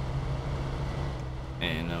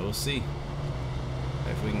 And we'll see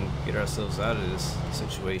if we can get ourselves out of this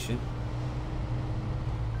situation.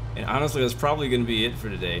 And honestly, that's probably going to be it for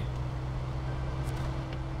today.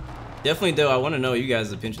 Definitely, though, I want to know you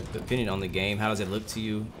guys' opinion on the game. How does it look to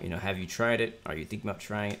you? You know, have you tried it? Are you thinking about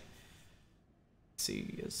trying it?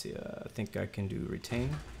 Let's see. I think I can do retain.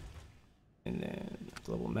 And then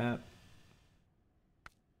global map.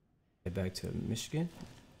 Head back to Michigan.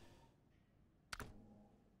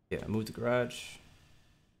 Yeah, move the garage.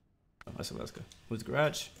 Oh, let's go. Move the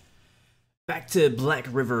garage. Back to Black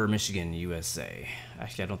River, Michigan, USA.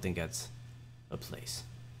 Actually, I don't think that's a place.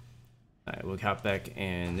 Alright, we'll hop back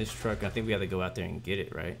in this truck. I think we have to go out there and get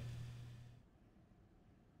it, right?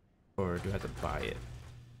 Or do I have to buy it?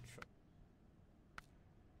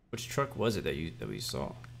 Which truck was it that we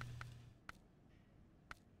saw?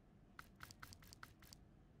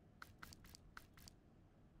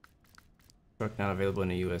 Truck not available in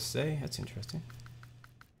the USA. That's interesting.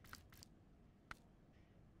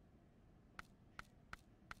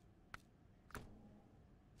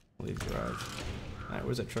 Leave garage. Alright,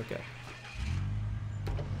 where's that truck at?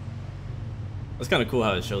 That's kind of cool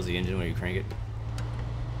how it shows the engine when you crank it.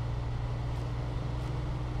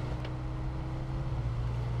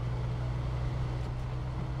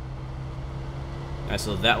 Alright,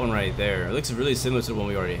 so that one right there, it looks really similar to the one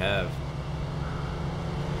we already have.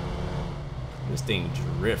 This thing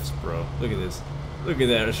drifts, bro. Look at this. Look at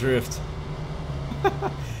that drift. It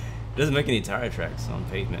doesn't make any tire tracks on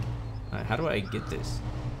pavement. Alright, how do I get this?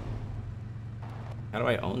 How do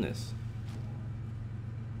I own this?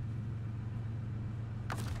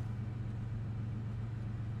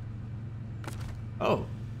 Oh,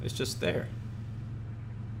 it's just there.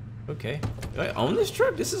 Okay. Do I own this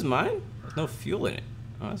truck? This is mine? There's no fuel in it.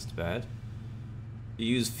 Oh, that's bad. You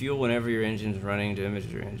use fuel whenever your engine's running to image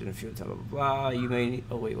your engine fuel, blah, blah, blah. You may need...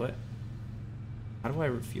 Oh, wait, what? How do I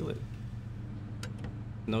refuel it?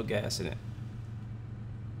 No gas in it.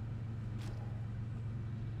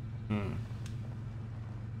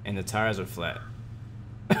 And the tires are flat.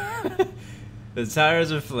 The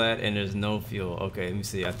tires are flat and there's no fuel. Okay, let me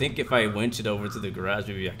see. I think if I winch it over to the garage,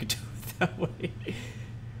 maybe I could do it that way.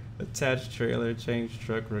 Attach trailer, change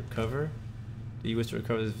truck, recover. Do you wish to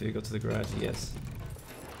recover this vehicle to the garage? Yes.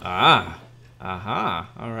 Ah. Aha.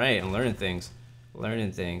 All right, I'm learning things.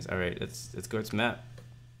 Learning things. All right, let's go to map.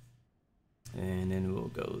 And then we'll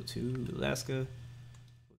go to Alaska.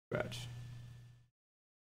 Garage.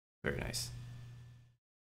 Very nice.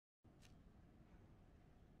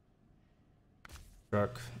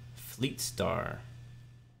 Truck Fleet Star.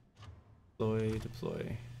 Deploy,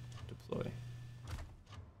 deploy, deploy.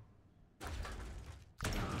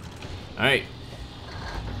 Alright.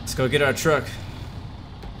 Let's go get our truck.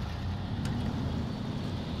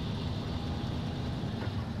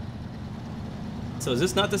 So is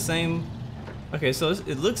this not the same? Okay, so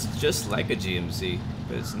it looks just like a GMC,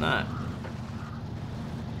 but it's not.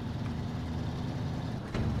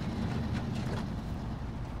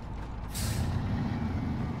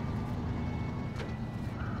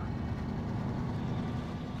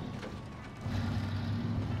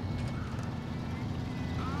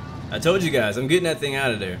 I told you guys, I'm getting that thing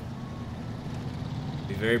out of there.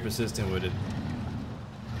 Be very persistent with it.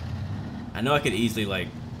 I know I could easily like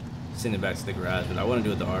send it back to the garage, but I want to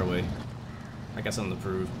do it the hard way. I got something to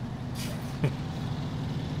prove.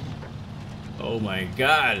 Oh my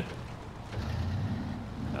god.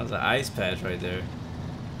 That was an ice patch right there.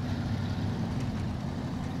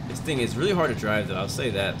 This thing is really hard to drive though, I'll say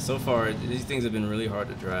that. So far, these things have been really hard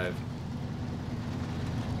to drive.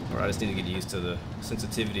 Or I just need to get used to the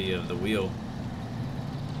sensitivity of the wheel.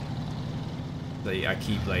 Like, I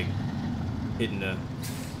keep like hitting the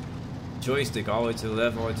joystick all the way to the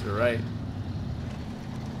left, all the way to the right.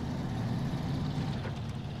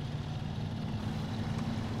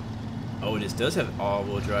 Oh, this does have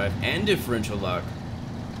all-wheel drive and differential lock.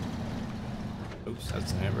 Oops,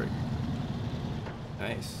 that's the handbrake.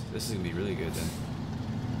 Nice. This is gonna be really good then.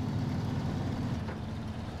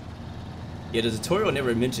 Yeah, the tutorial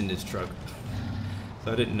never mentioned this truck,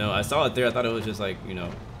 so I didn't know. I saw it there. I thought it was just like, you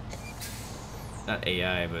know, not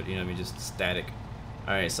AI, but you know, I mean, just static.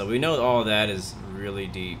 All right, so we know all that is really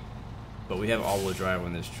deep. But we have all-wheel drive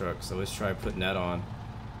on this truck, so let's try putting that on.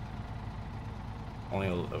 Only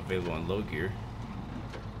available on low gear.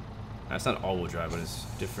 That's not all-wheel drive, but it's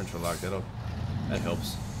differential lock. That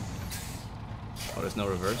helps. Oh, there's no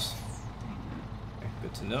reverse. Okay,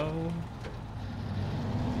 good to know.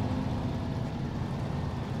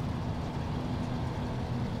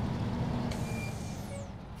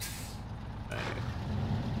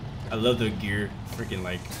 I love the gear freaking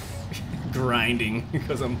like grinding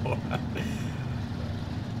because I'm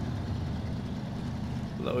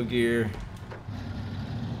low gear.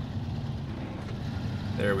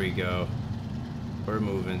 There we go. We're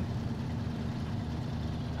moving.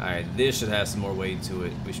 Alright, this should have some more weight to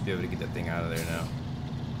it. We should be able to get that thing out of there now.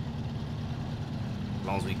 As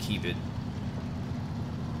long as we keep it.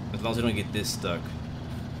 As long as we don't get this stuck.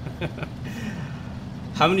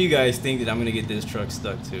 How many of you guys think that I'm gonna get this truck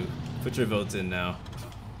stuck too? Put your votes in now.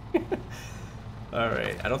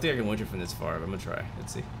 Alright, I don't think I can winch it from this far, but I'm gonna try.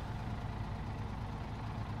 Let's see.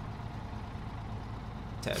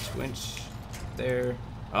 Attach winch. There.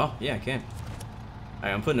 Oh, yeah, I can.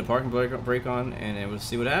 Alright, I'm putting the parking brake on, and then we'll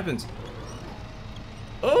see what happens.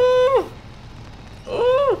 Oh!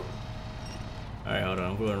 Oh! Alright, hold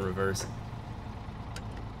on. I'm going reverse.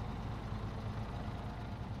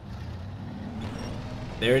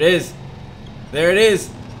 There it is. There it is.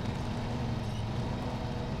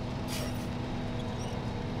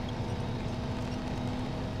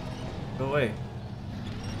 Go away.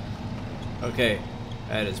 Okay,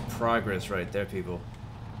 that is progress right there, people.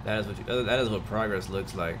 That is what progress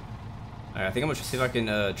looks like. Alright, I think I'm gonna see if I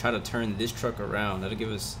can try to turn this truck around. That'll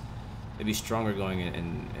give us maybe stronger going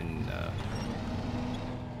in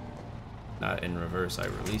not in reverse. I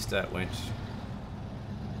released that winch.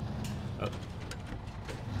 Oh.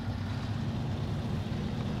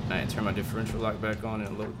 Alright, turn my differential lock back on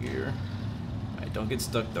in low gear. Alright, don't get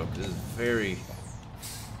stuck though, because it's very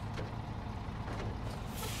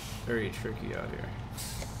tricky out here.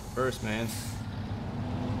 First, man.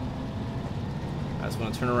 I just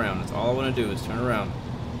want to turn around. That's all I want to do is turn around.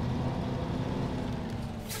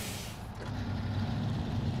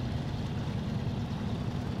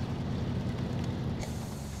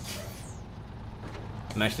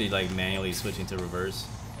 I'm actually like manually switching to reverse,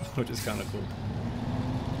 which is kind of cool.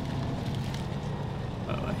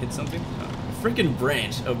 Oh, I hit something? Oh, a freaking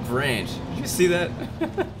branch. A branch. Did you see that?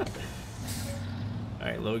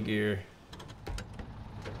 Alright, low gear.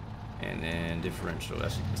 And then differential.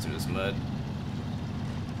 Let's do this mud.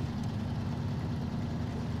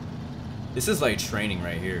 This is like training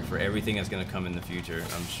right here for everything that's gonna come in the future,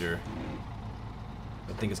 I'm sure.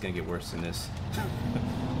 I think it's gonna get worse than this.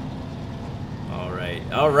 Alright,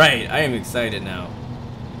 alright, I am excited now.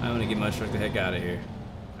 I'm gonna get my truck the heck out of here.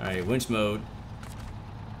 Alright, winch mode.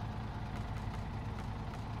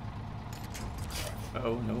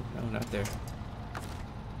 Uh-oh, no, not there.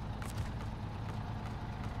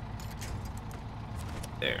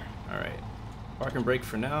 There, alright. Park and brake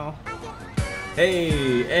for now.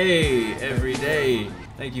 Hey, every day.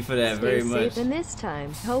 Thank you for that very much. Stay safe in this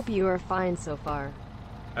time. Hope you are fine so far.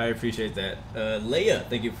 I appreciate that. Leia,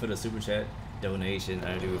 thank you for the super chat donation.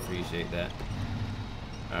 I do appreciate that.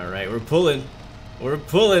 Alright, we're pulling. We're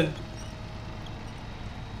pulling.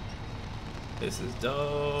 This is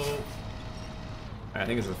dope. I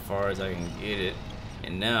think it's as far as I can get it.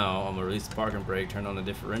 And now I'm gonna release the parking brake, turn on the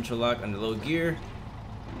differential lock under low gear.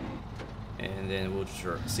 And then we'll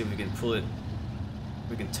see if we can pull it.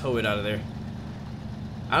 We can tow it out of there.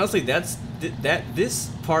 Honestly, this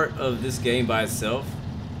part of this game by itself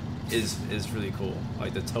is really cool.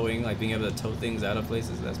 Like the towing, like being able to tow things out of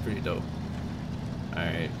places. That's pretty dope. All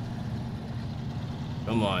right,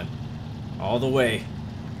 come on, all the way.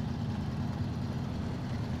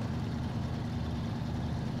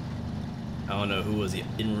 I don't know who was the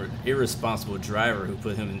irresponsible driver who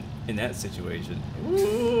put him in that situation.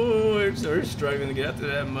 Ooh, we're struggling to get out of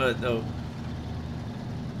that mud though.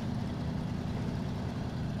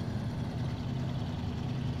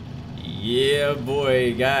 Yeah,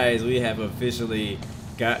 boy, guys, we have officially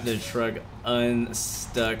got the truck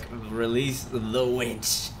unstuck. Release the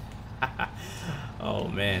winch. Oh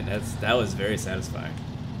man, that was very satisfying.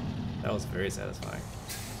 That was very satisfying.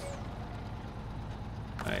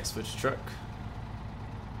 All right, switch truck.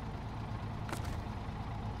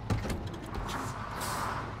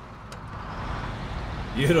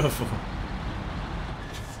 Beautiful.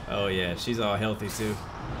 Oh yeah, she's all healthy too.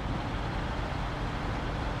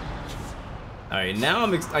 All right, now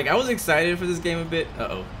I'm I was excited for this game a bit.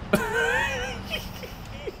 Uh-oh. I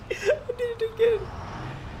did it again.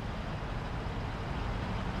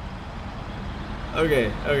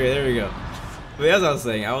 Okay, there we go. But as I was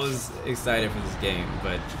saying, I was excited for this game,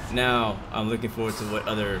 but now I'm looking forward to what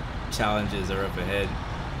other challenges are up ahead.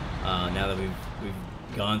 Now that we've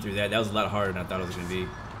gone through that was a lot harder than I thought it was gonna be.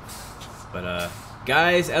 But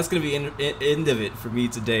guys, that's gonna be end of it for me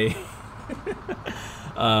today.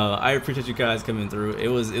 I appreciate you guys coming through. It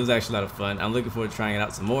was actually a lot of fun. I'm looking forward to trying it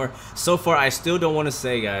out some more. So far, I still don't want to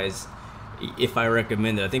say, guys, if I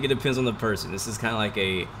recommend it. I think it depends on the person. This is kind of like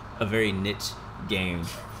a very niche game.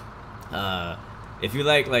 If you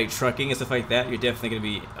like trucking and stuff like that, you're definitely going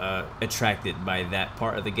to be attracted by that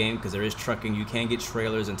part of the game, because there is trucking. You can get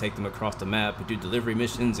trailers and take them across the map and do delivery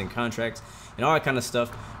missions and contracts and all that kind of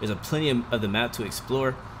stuff. There's plenty of the map to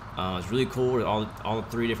explore. It's really cool with all the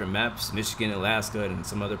 3 different maps: Michigan, Alaska, and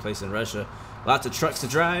some other place in Russia. Lots of trucks to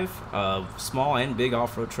drive, small and big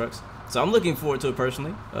off-road trucks. So I'm looking forward to it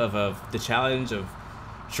personally, of the challenge of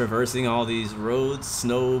traversing all these roads,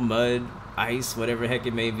 snow, mud, ice, whatever heck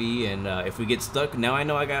it may be. And if we get stuck, now I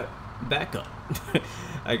know I got backup.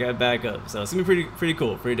 I got backup. So it's gonna be pretty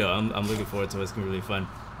cool, pretty dope. I'm looking forward to it. It's gonna be really fun.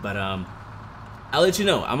 But I'll let you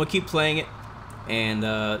know. I'm gonna keep playing it, and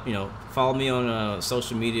you know, follow me on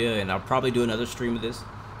social media, and I'll probably do another stream of this.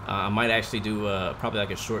 I might actually do probably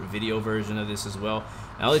like a short video version of this as well.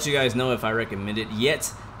 And I'll let you guys know if I recommend it.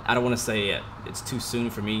 Yet I don't want to say yet. It's too soon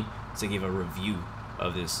for me to give a review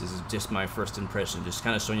of this. This is just my first impression, just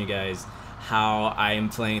kind of showing you guys how I am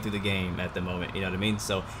playing through the game at the moment, you know what I mean?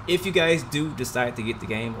 So if you guys do decide to get the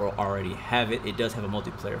game or already have it, it does have a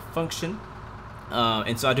multiplayer function,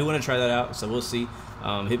 and so I do want to try that out. So we'll see.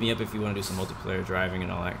 Hit me up if you want to do some multiplayer driving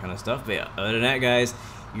and all that kind of stuff. But yeah, other than that, guys,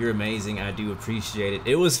 you're amazing. I do appreciate it.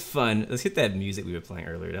 It was fun. Let's hit that music we were playing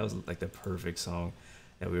earlier. That was like the perfect song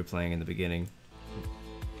that we were playing in the beginning.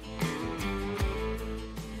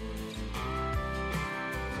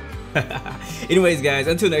 Anyways, guys,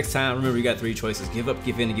 until next time, remember, you got 3 choices: give up,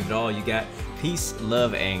 give in, and give it all you got. Peace,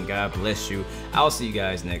 love, and God bless you. I'll see you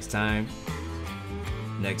guys next time,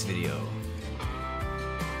 next video.